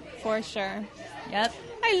 for sure. Yep.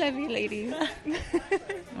 I love you, ladies.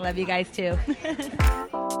 Love you guys, too.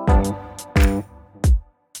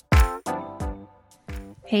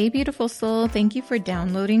 Hey, beautiful soul. Thank you for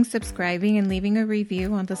downloading, subscribing, and leaving a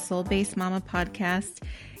review on the Soul-Based Mama podcast.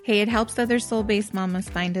 Hey, it helps other soul-based mamas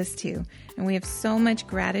find us too. And we have so much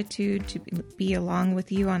gratitude to be along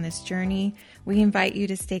with you on this journey. We invite you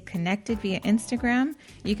to stay connected via Instagram.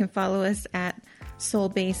 You can follow us at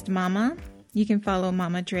Soul-Based Mama. You can follow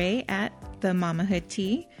Mama Dre at The Mamahood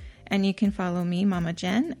Tea. And you can follow me, Mama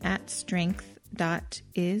Jen, at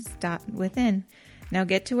strength.is.within. Now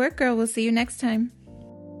get to work, girl. We'll see you next time.